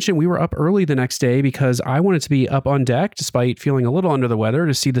 As Sam mentioned, we were up early the next day because I wanted to be up on deck despite feeling a little under the weather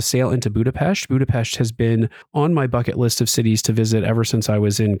to see the sail into Budapest. Budapest has been on my bucket list of cities to visit ever since I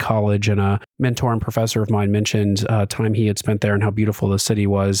was in college, and a mentor and professor of mine mentioned time he had spent there and how beautiful the city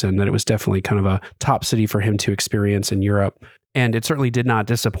was, and that it was definitely kind of a top city for him to experience in Europe. And it certainly did not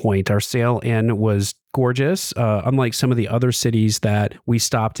disappoint. Our sail in was gorgeous. Unlike some of the other cities that we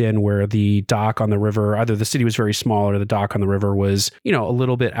stopped in where the dock on the river, either the city was very small or the dock on the river was, a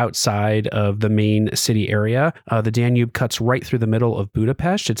little bit outside of the main city area. The Danube cuts right through the middle of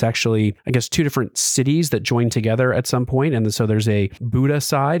Budapest. It's actually, I guess, two different cities that join together at some point. And so there's a Buda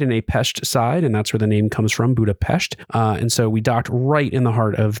side and a Pest side, and that's where the name comes from, Budapest. And so we docked right in the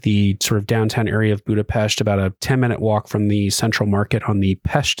heart of the sort of downtown area of Budapest, about a 10-minute walk from the central market on the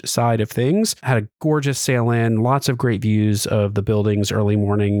Pest side of things. Had a gorgeous sail in, lots of great views of the buildings early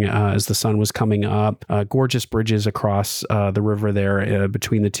morning as the sun was coming up, gorgeous bridges across the river there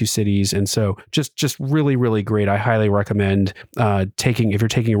between the two cities. And so just really, really great. I highly recommend if you're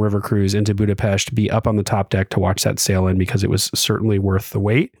taking a river cruise into Budapest, be up on the top deck to watch that sail in because it was certainly worth the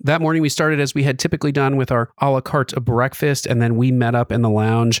wait. That morning we started as we had typically done with our a la carte breakfast, and then we met up in the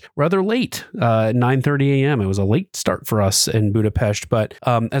lounge rather late, 9:30 a.m. It was a late start for us in Budapest. But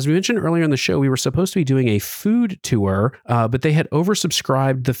as we mentioned earlier in the show, we were supposed to be doing a food tour, but they had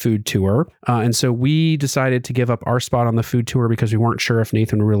oversubscribed the food tour. And so we decided to give up our spot on the food tour because we weren't sure if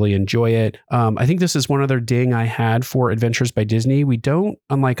Nathan would really enjoy it. I think this is one other ding I had for Adventures by Disney. We don't,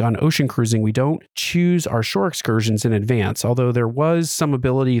 unlike on ocean cruising, we don't choose our shore excursions in advance, although there was some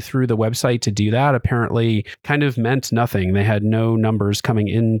ability through the website to do that. Apparently kind of meant nothing. They had no numbers coming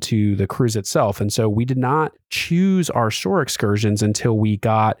into the cruise itself. And so we did not choose our shore excursions until we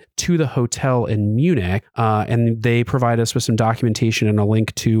got to the hotel in Munich, and they provide us with some documentation and a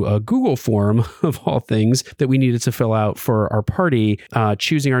link to a Google form of all things that we needed to fill out for our party,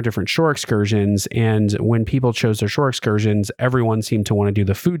 choosing our different shore excursions. And when people chose their shore excursions, everyone seemed to want to do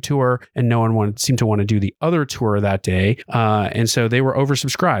the food tour and no one seemed to want to do the other tour that day. And so they were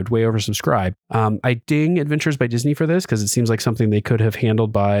oversubscribed, way oversubscribed. I ding Adventures by Disney for this because it seems like something they could have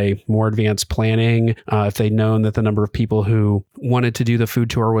handled by more advanced planning. If they'd known that the number of people who wanted to do the food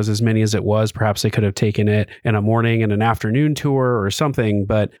tour was as many as it was, perhaps they could have taken it in a morning and an afternoon tour or something.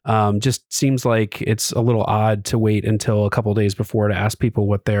 But just seems like it's a little odd to wait until a couple of days before to ask people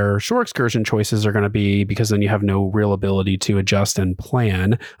what their shore excursion choices are going to be, because then you have no real ability to adjust and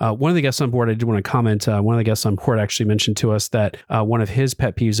plan. One of the guests on board, I did want to comment, one of the guests on board actually mentioned to us that one of his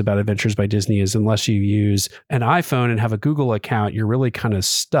pet peeves about Adventures by Disney is unless you use an iPhone and have a Google account, you're really kind of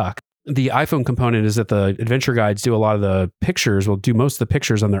stuck. the iPhone component is that the adventure guides do a lot of the pictures, will do most of the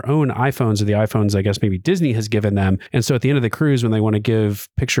pictures on their own iPhones, or the iPhones, I guess maybe Disney has given them. And so at the end of the cruise, when they want to give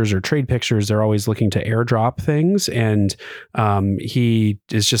pictures or trade pictures, they're always looking to airdrop things. And he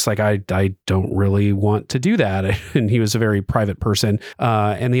is just like, I don't really want to do that. And he was a very private person.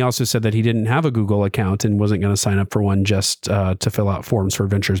 And he also said that he didn't have a Google account and wasn't going to sign up for one just to fill out forms for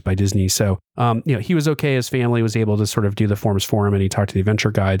Adventures by Disney. So, he was okay. His family was able to sort of do the forms for him, and he talked to the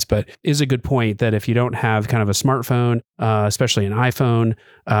adventure guides. But is a good point that if you don't have kind of a smartphone, especially an iPhone,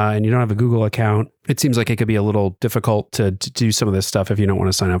 and you don't have a Google account, it seems like it could be a little difficult to do some of this stuff if you don't want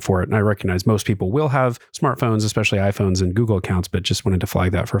to sign up for it. And I recognize most people will have smartphones, especially iPhones and Google accounts, but just wanted to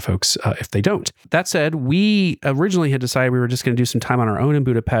flag that for folks if they don't. That said, we originally had decided we were just going to do some time on our own in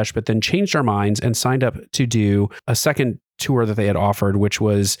Budapest, but then changed our minds and signed up to do a second tour that they had offered, which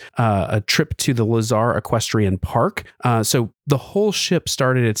was a trip to the Lazar Equestrian Park. So the whole ship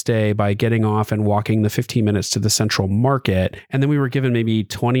started its day by getting off and walking the 15 minutes to the Central Market. And then we were given maybe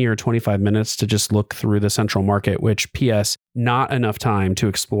 20 or 25 minutes to just look through the Central Market, which PS, not enough time to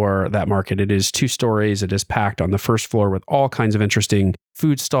explore that market. It is 2 stories. It is packed on the first floor with all kinds of interesting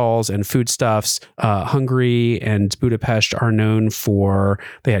food stalls and foodstuffs. Hungary and Budapest are known for,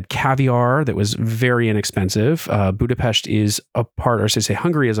 they had caviar that was very inexpensive. Budapest is a part, or should I say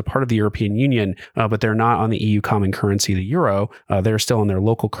Hungary is a part of the European Union, but they're not on the EU common currency, the euro. They're still on their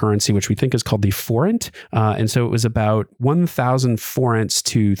local currency, which we think is called the forint. And so it was about 1,000 forints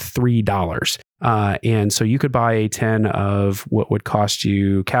to $3. And so you could buy a tin of what would cost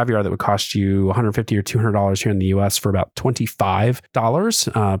you caviar that would cost you $150 or $200 here in the US for about $25.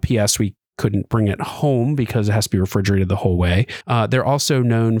 PS, we couldn't bring it home because it has to be refrigerated the whole way. They're also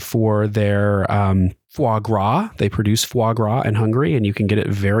known for their foie gras. They produce foie gras in Hungary, and you can get it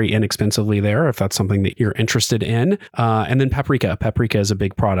very inexpensively there if that's something that you're interested in. And then paprika. Paprika is a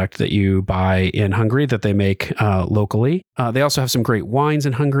big product that you buy in Hungary that they make locally. They also have some great wines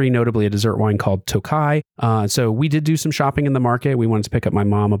in Hungary, notably a dessert wine called Tokaj. So we did do some shopping in the market. We wanted to pick up my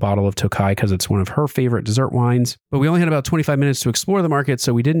mom a bottle of Tokaj because it's one of her favorite dessert wines. But we only had about 25 minutes to explore the market,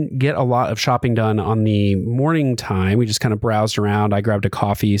 so we didn't get a lot of shopping done on the morning time. We just kind of browsed around. I grabbed a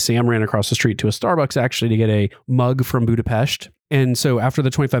coffee. Sam ran across the street to a Starbucks actually to get a mug from Budapest. And so after the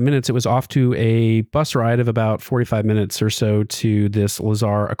 25 minutes, it was off to a bus ride of about 45 minutes or so to this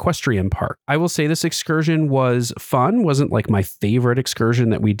Lazar Equestrian Park. I will say this excursion was fun. Wasn't like my favorite excursion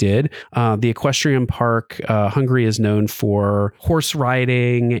that we did. The Equestrian Park, Hungary is known for horse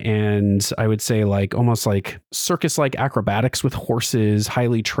riding and I would say like almost like circus-like acrobatics with horses,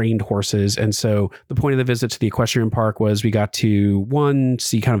 highly trained horses. And so the point of the visit to the Equestrian Park was we got to,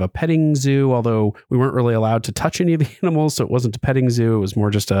 see kind of a petting zoo, although we weren't really allowed to touch any of the animals. So it wasn't petting zoo. It was more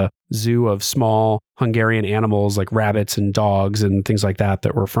just a zoo of small Hungarian animals like rabbits and dogs and things like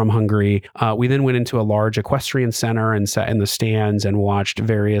that were from Hungary. We then went into a large equestrian center and sat in the stands and watched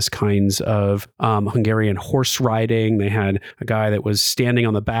various kinds of Hungarian horse riding. They had a guy that was standing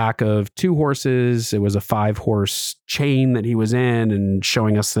on the back of 2 horses. It was a 5-horse chain that he was in and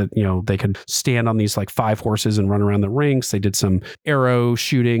showing us that, they could stand on these like 5 horses and run around the rinks. They did some arrow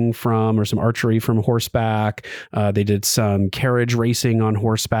shooting or some archery from horseback. They did some carriage racing on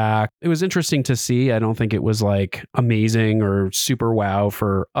horseback. It was interesting to see. I don't think it was like amazing or super wow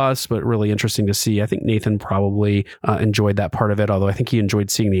for us, but really interesting to see. I think Nathan probably enjoyed that part of it, although I think he enjoyed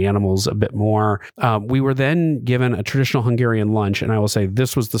seeing the animals a bit more. We were then given a traditional Hungarian lunch, and I will say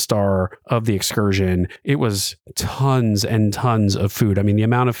this was the star of the excursion. It was tons and tons of food. I mean, the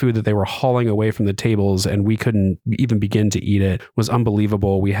amount of food that they were hauling away from the tables and we couldn't even begin to eat it was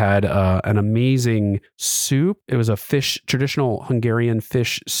unbelievable. We had an amazing soup. It was a traditional Hungarian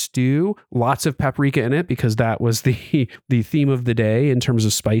fish stew, lots of paprika in it because that was the theme of the day in terms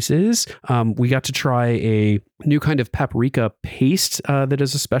of spices. We got to try a new kind of paprika paste that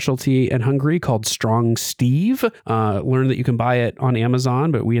is a specialty in Hungary called Strong Steve. Learned that you can buy it on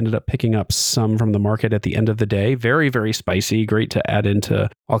Amazon, but we ended up picking up some from the market at the end of the day. Very, very spicy, great to add into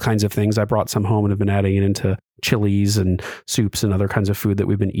all kinds of things. I brought some home and have been adding it into chilies and soups and other kinds of food that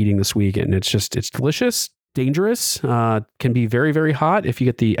we've been eating this week. And it's delicious. Dangerous, can be very, very hot if you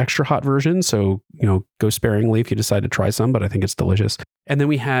get the extra hot version. So, go sparingly if you decide to try some, but I think it's delicious. And then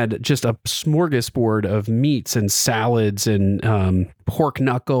we had just a smorgasbord of meats and salads and pork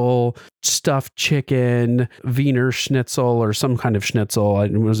knuckle, stuffed chicken, Wiener Schnitzel or some kind of schnitzel.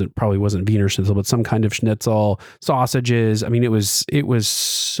 Probably wasn't Wiener Schnitzel, but some kind of schnitzel, sausages. I mean, it was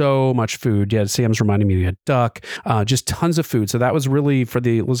so much food. Yeah, Sam's reminding me we had duck, just tons of food. So that was really for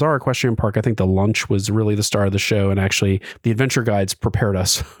the Lazar Equestrian Park. I think the lunch was really the star of the show. And actually the adventure guides prepared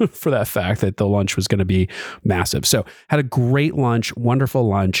us for that fact that the lunch was going to be massive. So had a great lunch, wonderful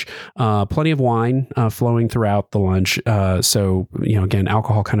lunch, plenty of wine flowing throughout the lunch. So, again,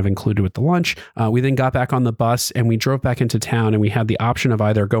 alcohol kind of included with the lunch. We then got back on the bus and we drove back into town, and we had the option of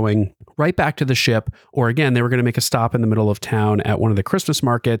either going right back to the ship, or again, they were going to make a stop in the middle of town at one of the Christmas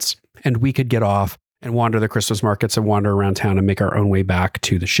markets, and we could get off and wander the Christmas markets and wander around town and make our own way back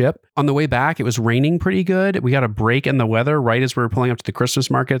to the ship. On the way back, it was raining pretty good. We got a break in the weather right as we were pulling up to the Christmas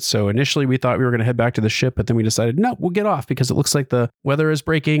market. So initially we thought we were going to head back to the ship, but then we decided, no, we'll get off because it looks like the weather is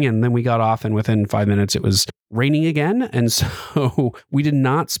breaking. And then we got off, and within 5 minutes it was raining again. And so we did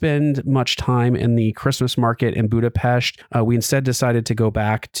not spend much time in the Christmas market in Budapest. We instead decided to go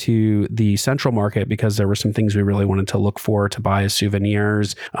back to the Central Market because there were some things we really wanted to look for to buy as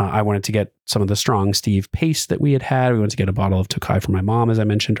souvenirs. I wanted to get some of the strong Steve paste that we had. We wanted to get a bottle of Tokai for my mom, as I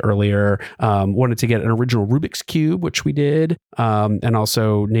mentioned earlier. Wanted to get an original Rubik's Cube, which we did. And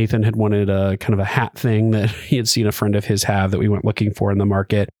also Nathan had wanted a kind of a hat thing that he had seen a friend of his have that we went looking for in the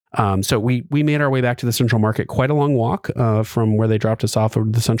market. So we made our way back to the Central Market, quite a long walk from where they dropped us off over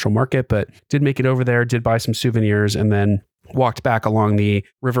to the Central Market, but did make it over there, did buy some souvenirs, and then walked back along the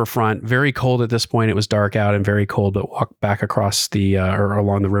riverfront. Very cold at this point. It was dark out and very cold, but walked back across or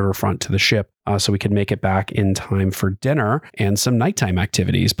along the riverfront to the ship so we could make it back in time for dinner and some nighttime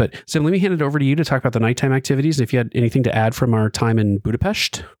activities. But Sim, let me hand it over to you to talk about the nighttime activities. If you had anything to add from our time in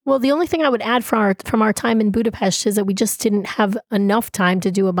Budapest. Well, the only thing I would add from our time in Budapest is that we just didn't have enough time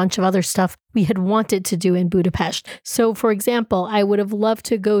to do a bunch of other stuff we had wanted to do in Budapest. So, for example, I would have loved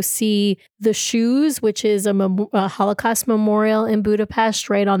to go see the Shoes, which is a Holocaust memorial in Budapest,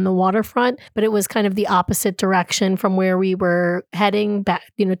 right on the waterfront. But it was kind of the opposite direction from where we were heading back,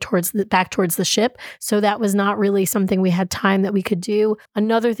 towards the ship. So that was not really something we had time that we could do.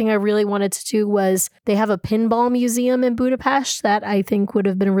 Another thing I really wanted to do was they have a pinball museum in Budapest that I think would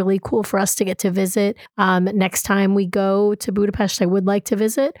have been really cool for us to get to visit. Next time we go to Budapest, I would like to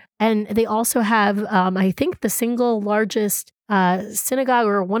visit. And they also have, I think, the single largest synagogue,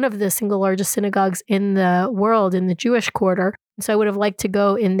 or one of the single largest synagogues in the world, in the Jewish quarter. So I would have liked to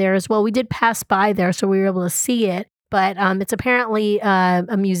go in there as well. We did pass by there, so we were able to see it. But it's apparently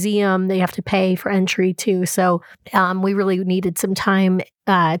a museum. They have to pay for entry too. So we really needed some time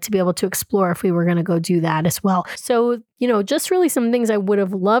to be able to explore if we were going to go do that as well. So, just really some things I would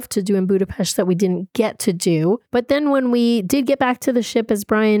have loved to do in Budapest that we didn't get to do. But then when we did get back to the ship, as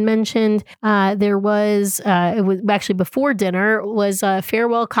Brian mentioned, there was, it was actually before dinner, was a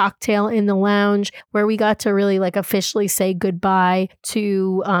farewell cocktail in the lounge where we got to really officially say goodbye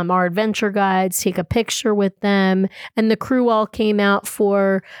to our adventure guides, take a picture with them. And the crew all came out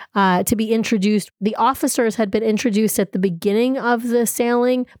to be introduced. The officers had been introduced at the beginning of the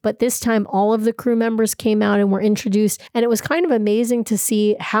sailing, but this time all of the crew members came out and were introduced. And it was kind of amazing to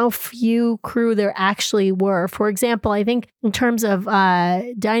see how few crew there actually were. For example, I think in terms of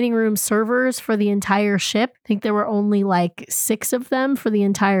dining room servers for the entire ship, I think there were only 6 of them for the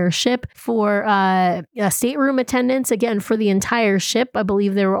entire ship. For stateroom attendants, again, for the entire ship, I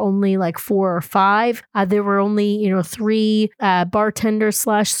believe there were only 4 or 5. There were only, 3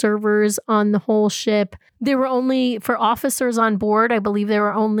 bartenders/servers on the whole ship. There were only, for officers on board, I believe there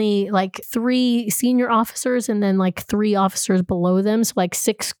were only 3 senior officers and then 3 officers below them. So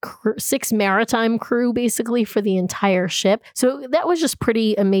 6 maritime crew basically for the entire ship. So that was just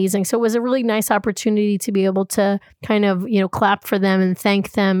pretty amazing. So it was a really nice opportunity to be able to kind of, clap for them and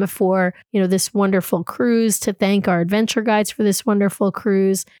thank them for, this wonderful cruise, to thank our adventure guides for this wonderful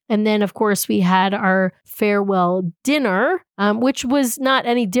cruise. And then, of course, we had our farewell dinner, which was not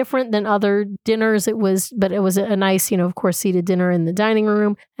any different than other dinners. But it was a nice, of course, seated dinner in the dining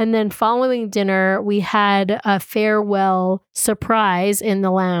room. And then following dinner, we had a farewell surprise in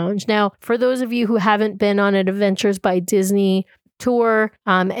the lounge. Now, for those of you who haven't been on an Adventures by Disney tour,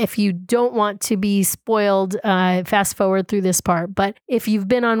 if you don't want to be spoiled, fast forward through this part. But if you've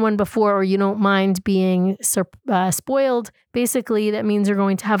been on one before or you don't mind being spoiled, basically that means you're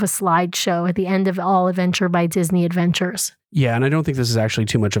going to have a slideshow at the end of all Adventure by Disney adventures. Yeah, and I don't think this is actually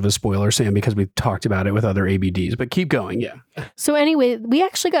too much of a spoiler, Sam, because we've talked about it with other ABDs, but keep going, yeah. So anyway, we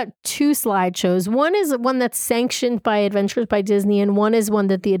actually got 2 slideshows. One is one that's sanctioned by Adventures by Disney, and one is one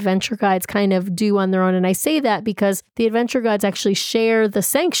that the adventure guides kind of do on their own. And I say that because the adventure guides actually share the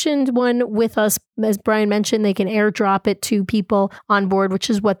sanctioned one with us. As Brian mentioned, they can airdrop it to people on board, which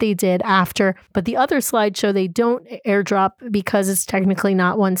is what they did after. But the other slideshow, they don't airdrop because it's technically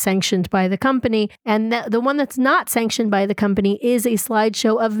not one sanctioned by the company. And the one that's not sanctioned by the company is a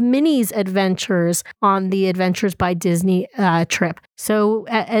slideshow of Minnie's adventures on the Adventures by Disney trip. So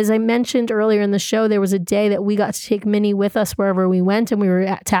as I mentioned earlier in the show, there was a day that we got to take Minnie with us wherever we went, and we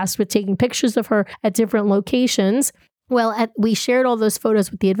were tasked with taking pictures of her at different locations. Well, we shared all those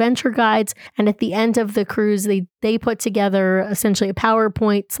photos with the adventure guides, and at the end of the cruise, they put together essentially a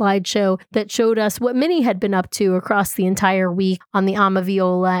PowerPoint slideshow that showed us what Minnie had been up to across the entire week on the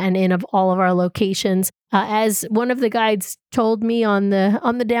Amaviola and in all of our locations. As one of the guides told me on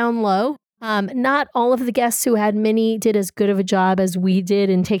the down low, not all of the guests who had Minnie did as good of a job as we did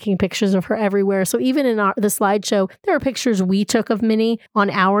in taking pictures of her everywhere. So even in the slideshow, there are pictures we took of Minnie on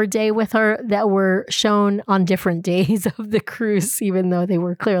our day with her that were shown on different days of the cruise, even though they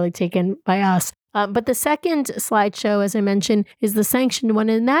were clearly taken by us. But the second slideshow, as I mentioned, is the sanctioned one,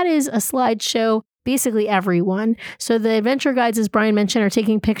 and that is a slideshow basically everyone. So the adventure guides, as Brian mentioned, are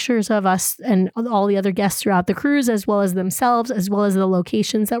taking pictures of us and all the other guests throughout the cruise, as well as themselves, as well as the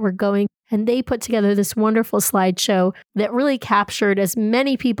locations that we're going. And they put together this wonderful slideshow that really captured as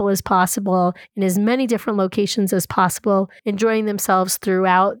many people as possible in as many different locations as possible, enjoying themselves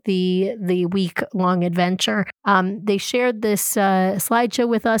throughout the week-long adventure. They shared this slideshow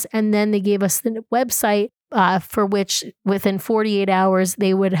with us, and then they gave us the website for which within 48 hours,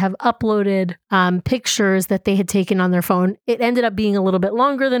 they would have uploaded pictures that they had taken on their phone. It ended up being a little bit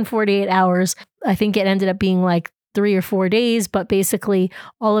longer than 48 hours. I think it ended up being like 3 or 4 days, but basically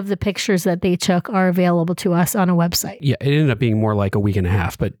all of the pictures that they took are available to us on a website. Yeah, it ended up being more like a week and a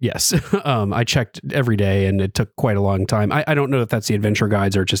half, but yes, I checked every day and it took quite a long time. I don't know if that's the adventure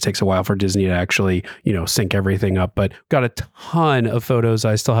guides or it just takes a while for Disney to actually, sync everything up, but got a ton of photos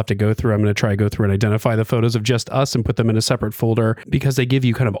I still have to go through. I'm going to try to go through and identify the photos of just us and put them in a separate folder because they give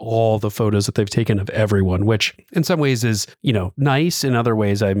you kind of all the photos that they've taken of everyone, which in some ways is, nice. In other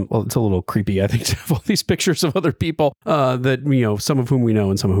ways, it's a little creepy, I think, to have all these pictures of other people that, some of whom we know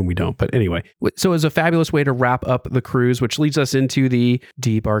and some of whom we don't. But anyway, so it's a fabulous way to wrap up the cruise, which leads us into the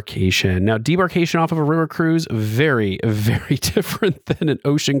debarkation. Now, debarkation off of a river cruise, very, very different than an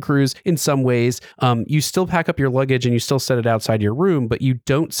ocean cruise in some ways. You still pack up your luggage and you still set it outside your room, but you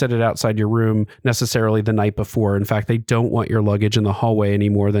don't set it outside your room necessarily the night before. In fact, they don't want your luggage in the hallway any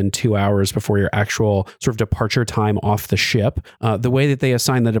more than 2 hours before your actual sort of departure time off the ship. The way that they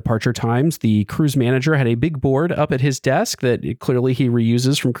assign the departure times, the cruise manager had a big board up at his desk that clearly he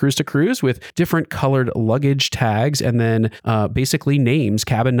reuses from cruise to cruise with different colored luggage tags and then basically names,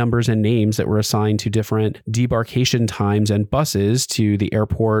 cabin numbers and names that were assigned to different debarkation times and buses to the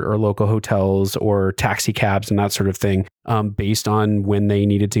airport or local hotels or taxi cabs and that sort of thing based on when they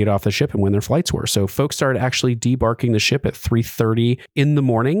needed to get off the ship and when their flights were. So folks started actually debarking the ship at 3:30 in the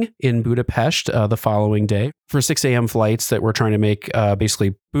morning in Budapest the following day for 6 a.m. flights that were trying to make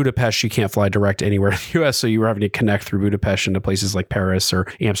basically Budapest, you can't fly direct anywhere in the US, so you were having to connect through Budapest into places like Paris or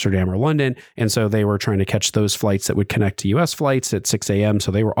Amsterdam or London. And so they were trying to catch those flights that would connect to US flights at 6 a.m. So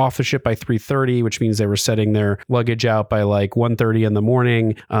they were off the ship by 3:30, which means they were setting their luggage out by like 1:30 in the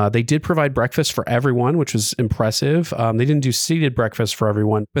morning. They did provide breakfast for everyone, which was impressive. They didn't do seated breakfast for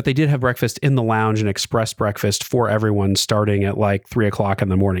everyone, but they did have breakfast in the lounge and express breakfast for everyone starting at like 3 o'clock in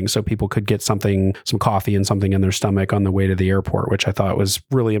the morning. So people could get some coffee and something in their stomach on the way to the airport, which I thought was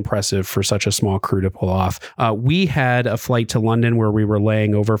really impressive for such a small crew to pull off. We had a flight to London where we were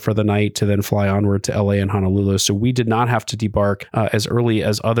laying over for the night to then fly onward to LA and Honolulu. So we did not have to debark as early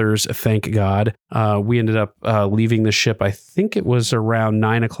as others, thank God. We ended up leaving the ship, I think it was around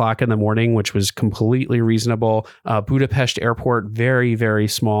 9 o'clock in the morning, which was completely reasonable. Budapest airport, very, very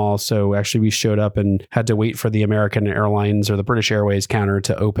small. So actually we showed up and had to wait for the American Airlines or the British Airways counter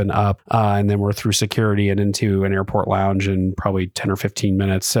to open up. And then we're through security and into an airport lounge in probably 10 or 15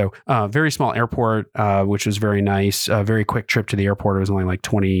 minutes. So very small airport, which was very nice. A very quick trip to the airport. It was only like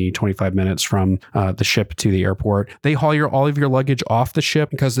 20, 25 minutes from the ship to the airport. They haul all of your luggage off the ship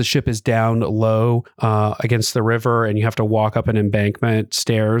because the ship is down low against the river and you have to walk up an embankment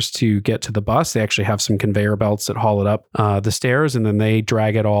stairs to get to the bus. They actually have some conveyor belts that haul it up the stairs and then they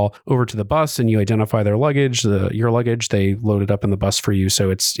drag it all over to the bus and you identify their luggage, your luggage, they load it up in the bus for you. So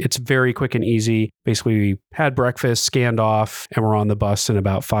it's very quick and easy. Basically, we had breakfast, scanned off, and we're on the bus in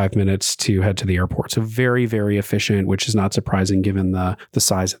about 5 minutes to head to the airport. So very, very efficient, which is not surprising given the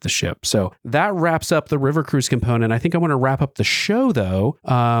size of the ship. So that wraps up the river cruise component. I think I want to wrap up the show, though,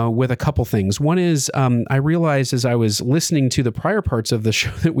 with a couple things. One is I realized as I was listening to the prior parts of the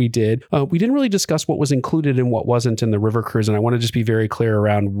show that we did, we didn't really discuss what was included and what wasn't in the river cruise. And I want to just be very clear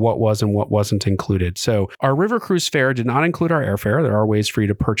around what was and what wasn't included. So our river cruise fare did not include our airfare. There are ways for you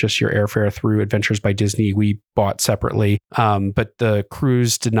to purchase your airfare through Adventures by Disney. We bought separately, but the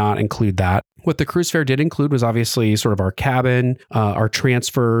cruise did not include that. What the cruise fare did include was obviously sort of our cabin, our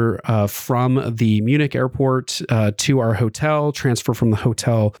transfer from the Munich airport to our hotel, transfer from the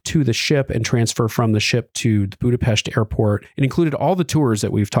hotel to the ship, and transfer from the ship to the Budapest airport. It included all the tours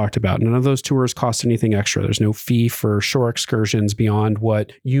that we've talked about. None of those tours cost anything extra. There's no fee for shore excursions beyond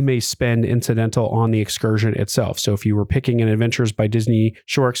what you may spend incidental on the excursion itself. So if you were picking an Adventures by Disney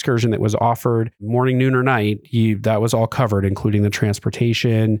shore excursion that was offered morning, noon, or night, that was all covered, including the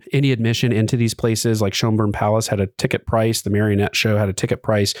transportation, any admission into these places. Like Schönbrunn Palace had a ticket price. The Marionette Show had a ticket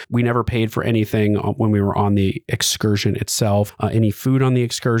price. We never paid for anything when we were on the excursion itself. Any food on the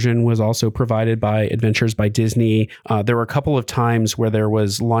excursion was also provided by Adventures by Disney. There were a couple of times where there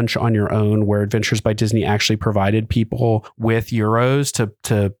was lunch on your own, where Adventures by Disney actually provided people with euros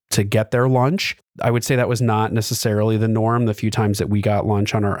to get their lunch. I would say that was not necessarily the norm. The few times that we got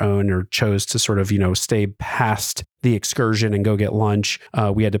lunch on our own or chose to sort of, stay past the excursion and go get lunch,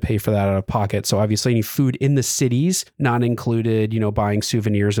 we had to pay for that out of pocket. So obviously any food in the cities, not included, buying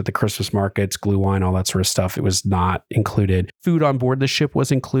souvenirs at the Christmas markets, glue wine, all that sort of stuff. It was not included. Food on board the ship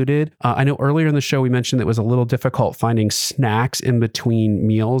was included. I know earlier in the show, we mentioned that it was a little difficult finding snacks in between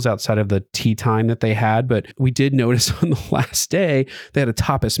meals outside of the tea time that they had, but we did notice on the last day, they had a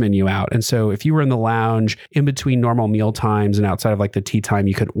tapas menu out. And so if you were in the lounge in between normal meal times and outside of like the tea time,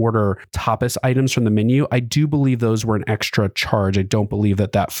 you could order tapas items from the menu. I do believe those were an extra charge. I don't believe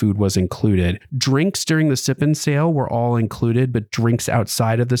that food was included. Drinks during the sip and sail were all included, but drinks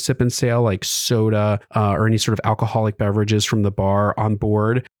outside of the sip and sail, like soda or any sort of alcoholic beverages from the bar on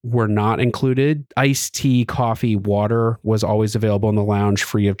board, were not included. Iced tea, coffee, water was always available in the lounge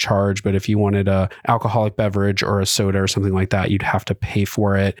free of charge. But if you wanted a alcoholic beverage or a soda or something like that, you'd have to pay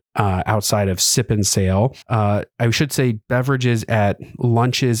for it outside of sip and sail. I should say beverages at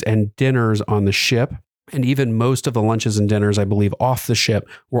lunches and dinners on the ship. And even most of the lunches and dinners, I believe, off the ship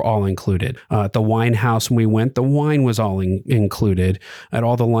were all included. At the wine house, when we went, the wine was all included. At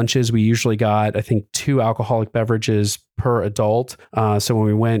all the lunches, we usually got, I think, 2 alcoholic beverages per adult. So when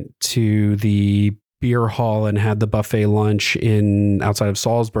we went to the beer hall and had the buffet lunch outside of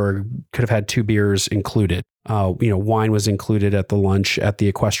Salzburg, could have had 2 beers included. Wine was included at the lunch at the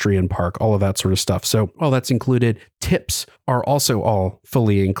equestrian park, all of that sort of stuff. So all that's included. Tips are also all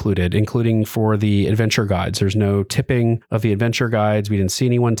fully included, including for the adventure guides. There's no tipping of the adventure guides. We didn't see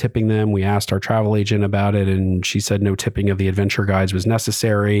anyone tipping them. We asked our travel agent about it, and she said no tipping of the adventure guides was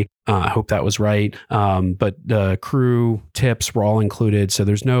necessary. I hope that was right. But the crew tips were all included. So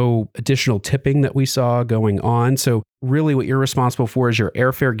there's no additional tipping that we saw going on. So really what you're responsible for is your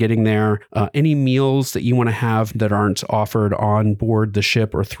airfare getting there, any meals that you want to have that aren't offered on board the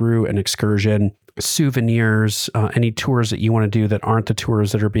ship or through an excursion, souvenirs, any tours that you want to do that aren't the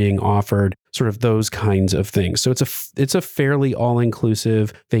tours that are being offered, sort of those kinds of things. So it's a fairly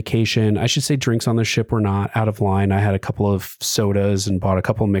all-inclusive vacation. I should say drinks on the ship were not out of line. I had a couple of sodas and bought a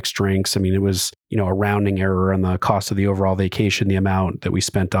couple of mixed drinks. I mean, it was, a rounding error on the cost of the overall vacation, the amount that we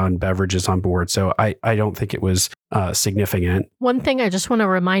spent on beverages on board. So I don't think it was significant. One thing I just want to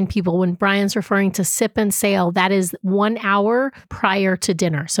remind people, when Brian's referring to sip and sail, that is 1 hour prior to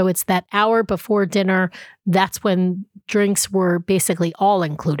dinner. So it's that hour before dinner. That's when drinks were basically all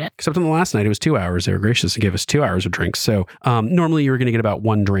included. Except on the last night, it was 2 hours. They were gracious to give us 2 hours of drinks. So normally you were going to get about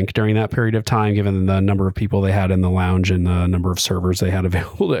 1 drink during that period of time, given the number of people they had in the lounge and the number of servers they had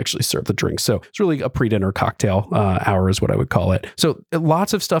available to actually serve the drinks. So it's really a pre-dinner cocktail hour is what I would call it. So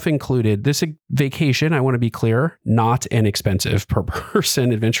lots of stuff included. This vacation, I want to be clear, not inexpensive per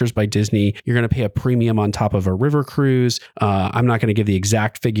person. Adventures by Disney, you're going to pay a premium on top of a river cruise. I'm not going to give the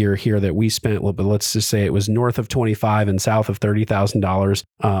exact figure here that we spent, but let's just say it was north of $25,000 and south of $30,000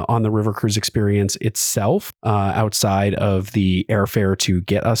 on the river cruise experience itself, outside of the airfare to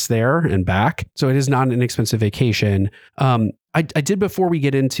get us there and back. So it is not an inexpensive vacation. I did, before we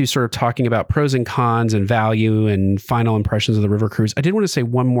get into sort of talking about pros and cons and value and final impressions of the river cruise, I did want to say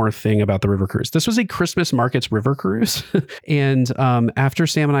one more thing about the river cruise. This was a Christmas markets river cruise. And after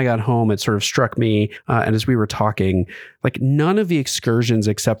Sam and I got home, it sort of struck me, and as we were talking, like none of the excursions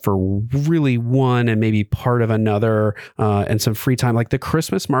except for really one and maybe part of another and some free time, like the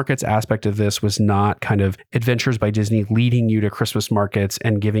Christmas markets aspect of this was not kind of Adventures by Disney leading you to Christmas markets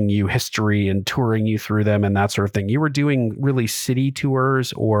and giving you history and touring you through them and that sort of thing. You were doing really city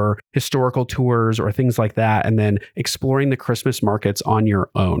tours or historical tours or things like that, and then exploring the Christmas markets on your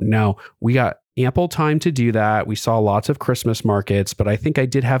own. Now, we got ample time to do that. We saw lots of Christmas markets, but I think I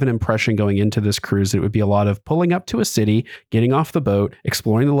did have an impression going into this cruise that it would be a lot of pulling up to a city, getting off the boat,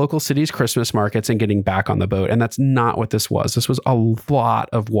 exploring the local city's Christmas markets, and getting back on the boat. And that's not what this was. This was a lot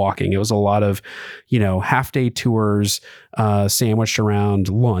of walking. It was a lot of, half-day tours sandwiched around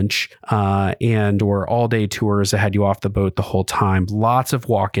lunch and or all-day tours that had you off the boat the whole time. Lots of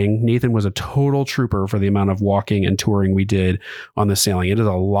walking. Nathan was a total trooper for the amount of walking and touring we did on the sailing. It is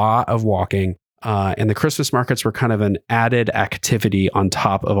a lot of walking. And the Christmas markets were kind of an added activity on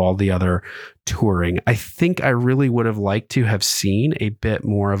top of all the other touring. I think I really would have liked to have seen a bit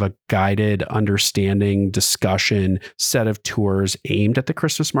more of a guided understanding discussion set of tours aimed at the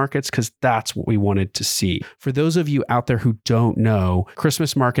Christmas markets, because that's what we wanted to see. For those of you out there who don't know,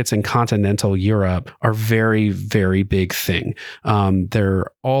 Christmas markets in continental Europe are very, very big thing. They're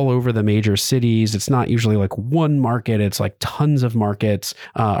all over the major cities. It's not usually like one market. It's like tons of markets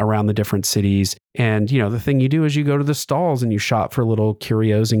around the different cities. And, the thing you do is you go to the stalls and you shop for little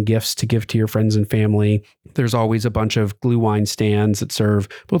curios and gifts to give to your friends and family. There's always a bunch of glue wine stands that serve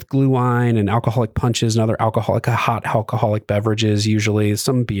both glue wine and alcoholic punches and other hot alcoholic beverages, usually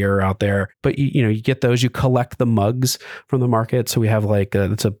some beer out there. But, you get those, you collect the mugs from the market. So we have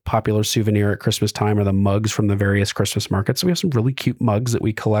it's a popular souvenir at Christmas time, are the mugs from the various Christmas markets. So we have some really cute mugs that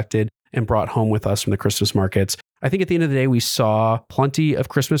we collected and brought home with us from the Christmas markets. I think at the end of the day, we saw plenty of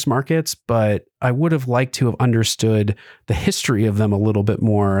Christmas markets, but I would have liked to have understood the history of them a little bit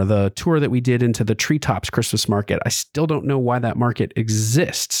more. The tour that we did into the Treetops Christmas market, I still don't know why that market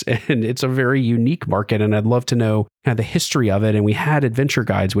exists. And it's a very unique market, and I'd love to know kind of the history of it. And we had adventure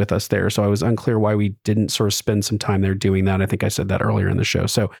guides with us there, so I was unclear why we didn't sort of spend some time there doing that. I think I said that earlier in the show.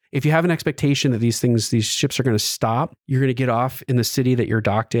 So if you have an expectation that these ships are going to stop, you're going to get off in the city that you're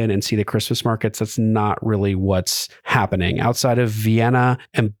docked in and see the Christmas markets. That's not really what's happening. Outside of Vienna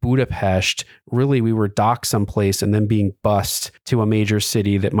and Budapest, really we were docked someplace and then being bused to a major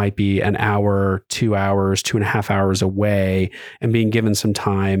city that might be an hour, 2 hours, 2.5 hours away, and being given some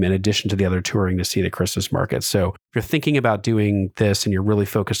time in addition to the other touring to see the Christmas markets. So if you're thinking about doing this and you're really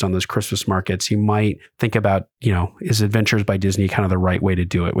focused on those Christmas markets, you might think about, is Adventures by Disney kind of the right way to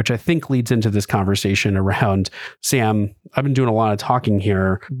do it? Which I think leads into this conversation around, Sam, I've been doing a lot of talking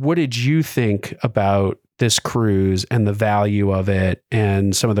here. What did you think about this cruise and the value of it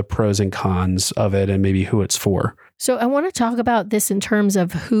and some of the pros and cons of it and maybe who it's for? So I want to talk about this in terms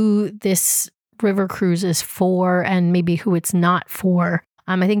of who this river cruise is for and maybe who it's not for.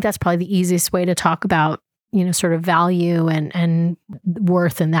 I think that's probably the easiest way to talk about, sort of value and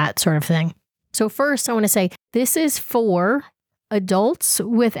worth and that sort of thing. So first, I want to say this is for adults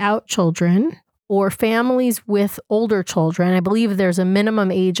without children or families with older children. I believe there's a minimum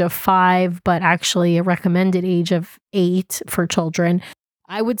age of 5, but actually a recommended age of 8 for children.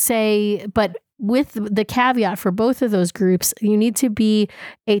 I would say, but with the caveat for both of those groups, you need to be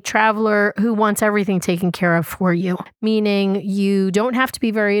a traveler who wants everything taken care of for you, meaning you don't have to be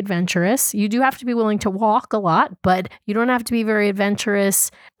very adventurous. You do have to be willing to walk a lot, but you don't have to be very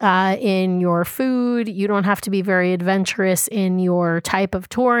adventurous in your food. You don't have to be very adventurous in your type of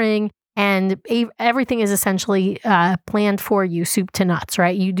touring. And everything is essentially planned for you, soup to nuts,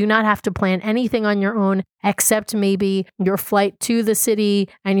 right? You do not have to plan anything on your own except maybe your flight to the city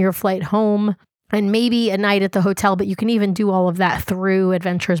and your flight home and maybe a night at the hotel, but you can even do all of that through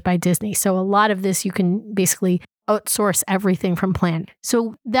Adventures by Disney. So a lot of this, you can basically outsource everything from plan.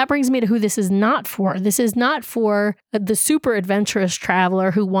 So that brings me to who this is not for. This is not for the super adventurous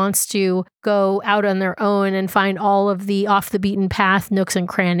traveler who wants to go out on their own and find all of the off the beaten path nooks and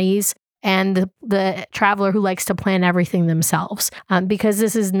crannies, and the traveler who likes to plan everything themselves, because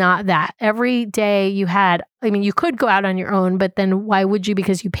this is not that. Every day you could go out on your own, but then why would you?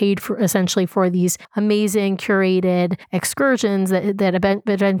 Because you paid for essentially for these amazing curated excursions that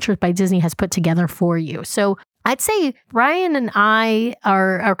Adventures by Disney has put together for you. So I'd say Brian and I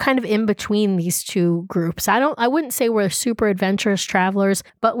are kind of in between these two groups. I wouldn't say we're super adventurous travelers,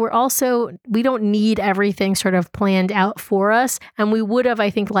 but we don't need everything sort of planned out for us. And we would have,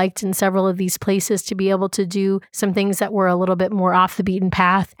 I think, liked in several of these places to be able to do some things that were a little bit more off the beaten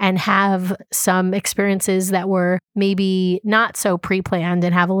path and have some experiences that were maybe not so pre-planned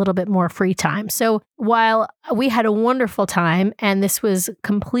and have a little bit more free time. So while we had a wonderful time and this was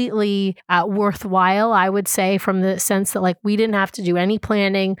completely worthwhile, I would say, from the sense that we didn't have to do any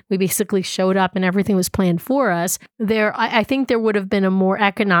planning. We basically showed up and everything was planned for us. I think there would have been a more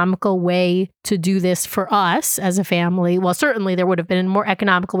economical way to do this for us as a family. Well, certainly there would have been a more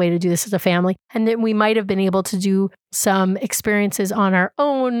economical way to do this as a family. And then we might have been able to do some experiences on our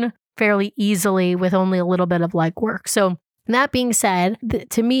own fairly easily with only a little bit of legwork. So That being said,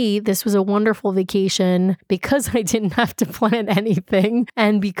 to me, this was a wonderful vacation because I didn't have to plan anything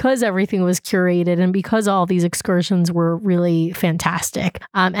and because everything was curated and because all these excursions were really fantastic.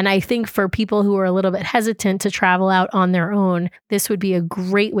 And I think for people who are a little bit hesitant to travel out on their own, this would be a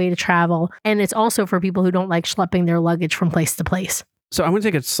great way to travel. And it's also for people who don't like schlepping their luggage from place to place. So I'm going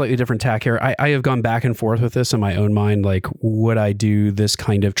to take a slightly different tack here. I have gone back and forth with this in my own mind. Like, would I do this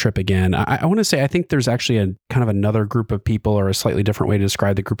kind of trip again? I want to say, I think there's actually a kind of another group of people, or a slightly different way to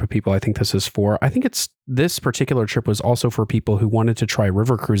describe the group of people I think this is for. I think this particular trip was also for people who wanted to try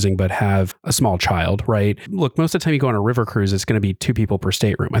river cruising, but have a small child, right? Look, most of the time you go on a river cruise, it's going to be 2 people per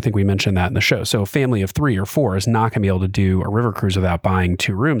stateroom. I think we mentioned that in the show. So a family of 3 or 4 is not going to be able to do a river cruise without buying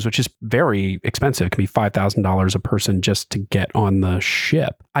 2 rooms, which is very expensive. It can be $5,000 a person just to get on the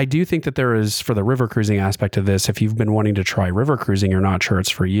ship. I do think that there is, for the river cruising aspect of this, if you've been wanting to try river cruising, you're not sure it's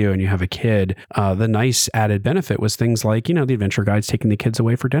for you and you have a kid, the nice added benefit was things like, the adventure guides taking the kids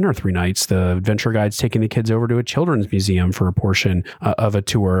away for dinner 3 nights, the adventure guides taking the kids over to a children's museum for a portion of a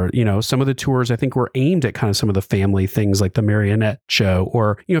tour. Some of the tours I think were aimed at kind of some of the family things like the marionette show,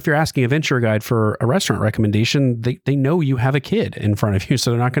 or, if you're asking a adventure guide for a restaurant recommendation, they know you have a kid in front of you,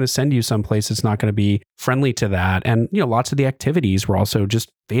 so they're not going to send you someplace that's not going to be friendly to that. And, lots of the activities were also just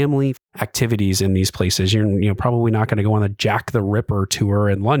family activities in these places. You're probably not going to go on the Jack the Ripper tour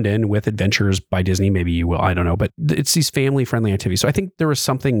in London with Adventures by Disney. Maybe you will, I don't know, but it's these family friendly activities. So I think there was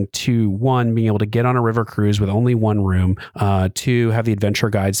something to, 1, being able to get on a river cruise with only 1 room, 2, have the adventure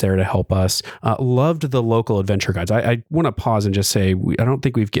guides there to help us. Loved the local adventure guides. I want to pause and just say, I don't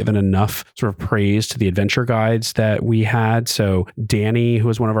think we've given enough sort of praise to the adventure guides that we had. So Danny, who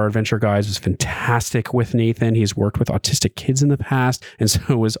was one of our adventure guides, was fantastic with Nathan. He's worked with autistic kids in the past. And so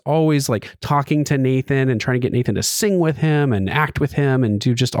was always like talking to Nathan and trying to get Nathan to sing with him and act with him and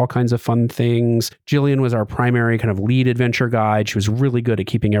do just all kinds of fun things. Jillian was our primary kind of lead adventure guide. She was really good at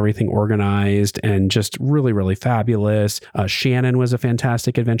keeping everything organized and just really, really fabulous. Shannon was a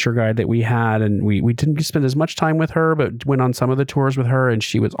fantastic adventure guide that we had, and we didn't spend as much time with her, but went on some of the tours with her, and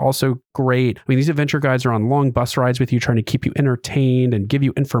she was also great. I mean, these adventure guides are on long bus rides with you, trying to keep you entertained and give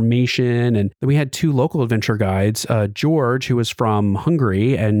you information. And then we had 2 local adventure guides, George, who was from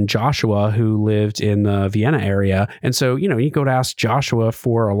Hungary, and Joshua, who lived in the Vienna area. And so, you go to ask Joshua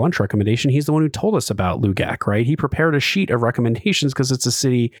for a lunch recommendation. He's the one who told us about Lübeck, right? He prepared a sheet of recommendations because it's a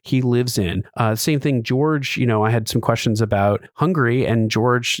city he lives in. Same thing, George, I had some questions about Hungary, and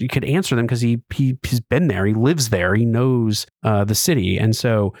George, you could answer them because he's been there. He lives there. He knows the city. And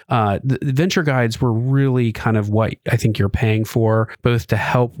so the adventure guides were really kind of what I think you're paying for, both to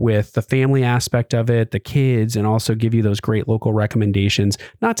help with the family aspect of it, the kids, and also give you those great local recommendations.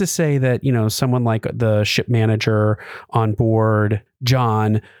 Not to say that, someone like the ship manager on board,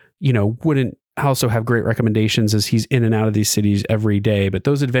 John, wouldn't also have great recommendations as he's in and out of these cities every day. But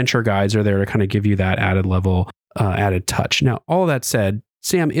those adventure guides are there to kind of give you that added level, added touch. Now, all of that said,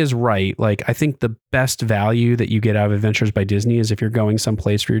 Sam is right. Like, I think the best value that you get out of Adventures by Disney is if you're going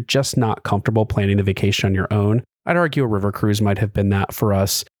someplace where you're just not comfortable planning the vacation on your own. I'd argue a river cruise might have been that for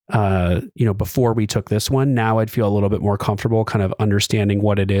us. Before we took this one. Now I'd feel a little bit more comfortable kind of understanding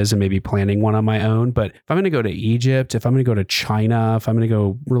what it is and maybe planning one on my own. But if I'm going to go to Egypt, if I'm going to go to China, if I'm going to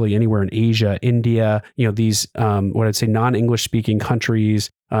go really anywhere in Asia, India, these, what I'd say non-English speaking countries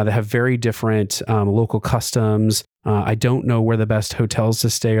that have very different local customs. I don't know where the best hotels to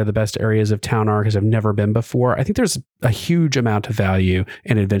stay or the best areas of town are because I've never been before. I think there's a huge amount of value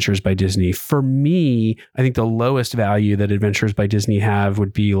in Adventures by Disney. For me, I think the lowest value that Adventures by Disney have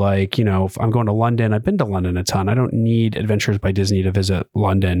would be like, if I'm going to London, I've been to London a ton. I don't need Adventures by Disney to visit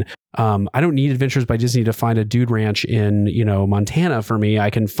London. I don't need Adventures by Disney to find a dude ranch in, Montana for me.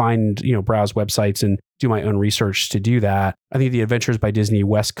 I can find, browse websites and do my own research to do that. I think the Adventures by Disney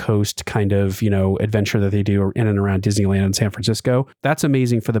West Coast kind of, adventure that they do in and around Disneyland in San Francisco, that's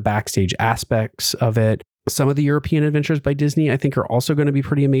amazing for the backstage aspects of it. Some of the European Adventures by Disney, I think, are also going to be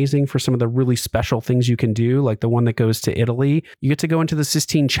pretty amazing for some of the really special things you can do, like the one that goes to Italy. You get to go into the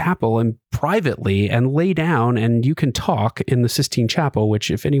Sistine Chapel and privately and lay down, and you can talk in the Sistine Chapel,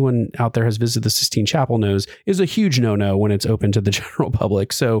 which, if anyone out there has visited the Sistine Chapel knows, is a huge no-no when it's open to the general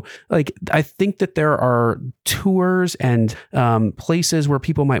public. So, I think that there are tours and places where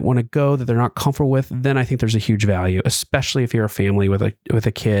people might want to go that they're not comfortable with. Then I think there's a huge value, especially if you're a family with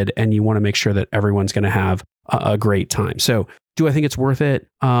a kid and you want to make sure that everyone's going to have a great time. So do I think it's worth it?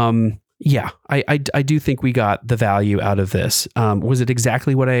 Yeah, I do think we got the value out of this. Was it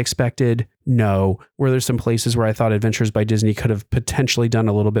exactly what I expected? No. Were there some places where I thought Adventures by Disney could have potentially done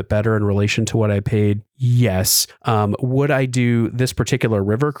a little bit better in relation to what I paid? Yes. Would I do this particular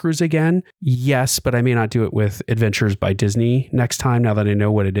river cruise again? Yes, but I may not do it with Adventures by Disney next time now that I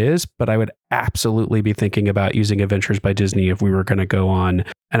know what it is. But I would absolutely be thinking about using Adventures by Disney if we were going to go on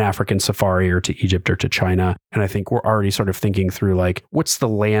an African safari or to Egypt or to China. And I think we're already sort of thinking through like, what's the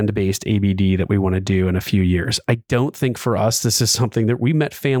land-based ABD that we want to do in a few years? I don't think for us, this is something that we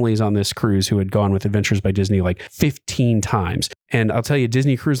met families on this cruise who had gone with Adventures by Disney like 15 times. And I'll tell you,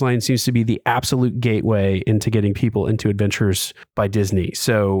 Disney Cruise Line seems to be the absolute gateway into getting people into Adventures by Disney.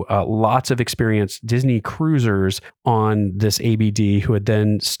 So lots of experienced Disney cruisers on this ABD who had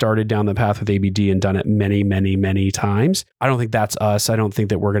then started down the path with ABD and done it many, many, many times. I don't think that's us. I don't think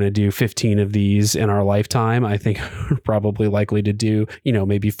that we're going to do 15 of these in our lifetime. I think we're probably likely to do,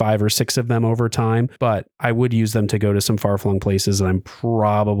 maybe 5 or 6 of them over time. But I would use them to go to some far-flung places. And I'm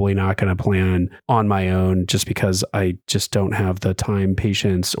probably not going to plan on my own just because I just don't have the time,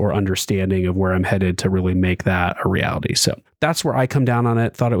 patience, or understanding of where I'm headed to really make that a reality. So that's where I come down on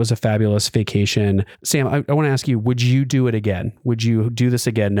it. Thought it was a fabulous vacation. Sam, I want to ask you, would you do it again? Would you do this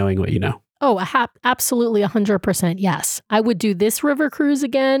again knowing what you know? Oh, absolutely 100% yes. I would do this river cruise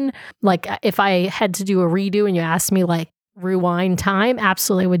again. Like if I had to do a redo and you asked me like rewind time,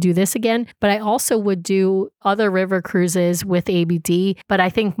 absolutely I would do this again. But I also would do other river cruises with ABD. But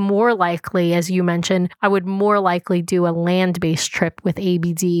I think more likely, as you mentioned, I would more likely do a land-based trip with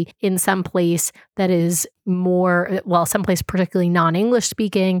ABD in some place that is someplace particularly non-English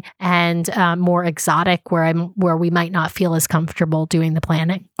speaking and more exotic where we might not feel as comfortable doing the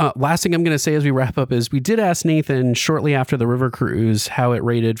planning. Last thing I'm going to say as we wrap up is we did ask Nathan shortly after the river cruise how it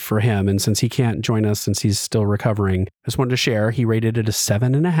rated for him. And since he can't join us since he's still recovering, I just wanted to share, he rated it a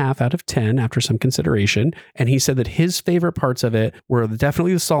 7.5 out of 10 after some consideration. And he said that his favorite parts of it were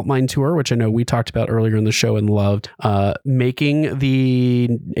definitely the salt mine tour, which I know we talked about earlier in the show and loved, making the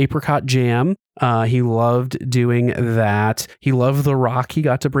apricot jam. He loved doing that. He loved the rock he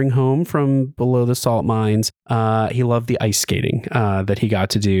got to bring home from below the salt mines. He loved the ice skating that he got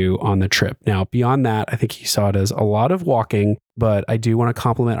to do on the trip. Now, beyond that, I think he saw it as a lot of walking, but I do want to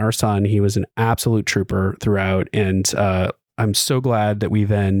compliment our son. He was an absolute trooper throughout. And I'm so glad that we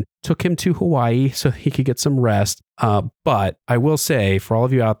then took him to Hawaii so he could get some rest. But I will say, for all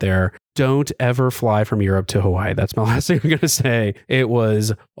of you out there, don't ever fly from Europe to Hawaii. That's my last thing I'm going to say. It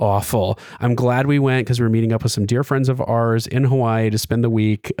was awful. I'm glad we went because we're meeting up with some dear friends of ours in Hawaii to spend the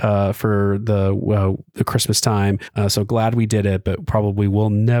week for the Christmas time. So glad we did it, but probably will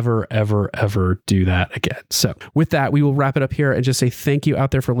never, ever, ever do that again. So with that, we will wrap it up here and just say thank you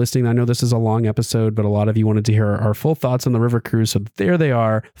out there for listening. I know this is a long episode, but a lot of you wanted to hear our full thoughts on the river cruise. So there they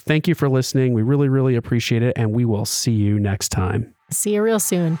are. Thank you for listening. We really, really appreciate it. And we will see you next time. See you real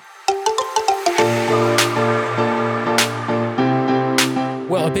soon.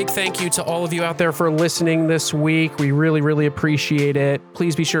 Well, a big thank you to all of you out there for listening this week. We really, really appreciate it.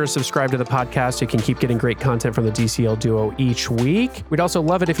 Please be sure to subscribe to the podcast so you can keep getting great content from the DCL duo each week. We'd also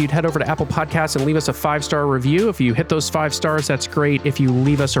love it if you'd head over to Apple Podcasts and leave us a 5-star review. If you hit those 5 stars, that's great. If you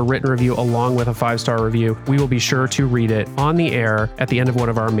leave us a written review along with a 5-star review, we will be sure to read it on the air at the end of one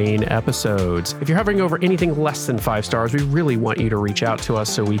of our main episodes. If you're hovering over anything less than 5 stars, we really want you to reach out to us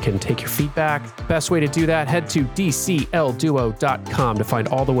so we can take your feedback. Best way to do that, head to dclduo.com to find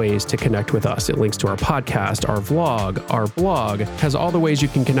all the ways to connect with us. It links to our podcast, our vlog, our blog, has all the ways you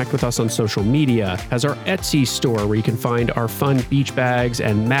can connect with us on social media, has our Etsy store where you can find our fun beach bags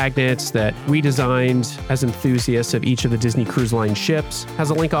and magnets that we designed as enthusiasts of each of the Disney Cruise Line ships,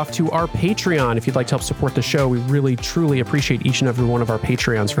 has a link off to our Patreon if you'd like to help support the show. We really, truly appreciate each and every one of our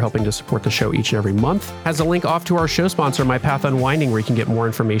Patreons for helping to support the show each and every month, has a link off to our show sponsor, My Path Unwinding, where you can get more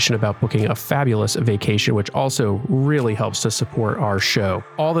information about booking a fabulous vacation, which also really helps to support our show.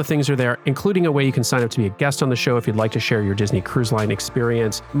 All the things are there, including a way you can sign up to be a guest on the show if you'd like to share your Disney Cruise Line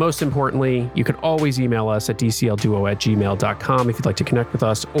experience. Most importantly, you can always email us at dclduo@gmail.com if you'd like to connect with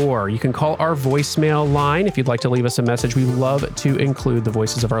us, or you can call our voicemail line if you'd like to leave us a message. We love to include the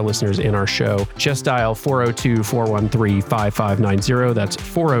voices of our listeners in our show. Just dial 402-413-5590. That's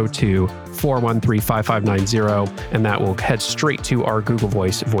 402-413-5590, and that will head straight to our Google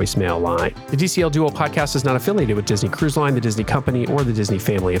Voice voicemail line. The DCL Duo podcast is not affiliated with Disney Cruise Line, the Disney Company, or the Disney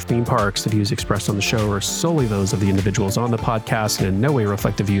family of theme parks. The views expressed on the show are solely those of the individuals on the podcast and in no way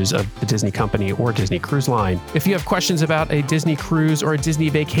reflect the views of the Disney Company or Disney Cruise Line. If you have questions about a Disney cruise or a Disney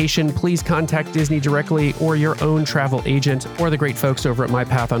vacation, please contact Disney directly or your own travel agent or the great folks over at My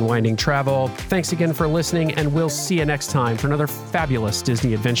Path Unwinding Travel. Thanks again for listening, and we'll see you next time for another fabulous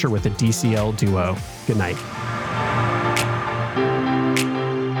Disney adventure with the DCL Duo. Good night.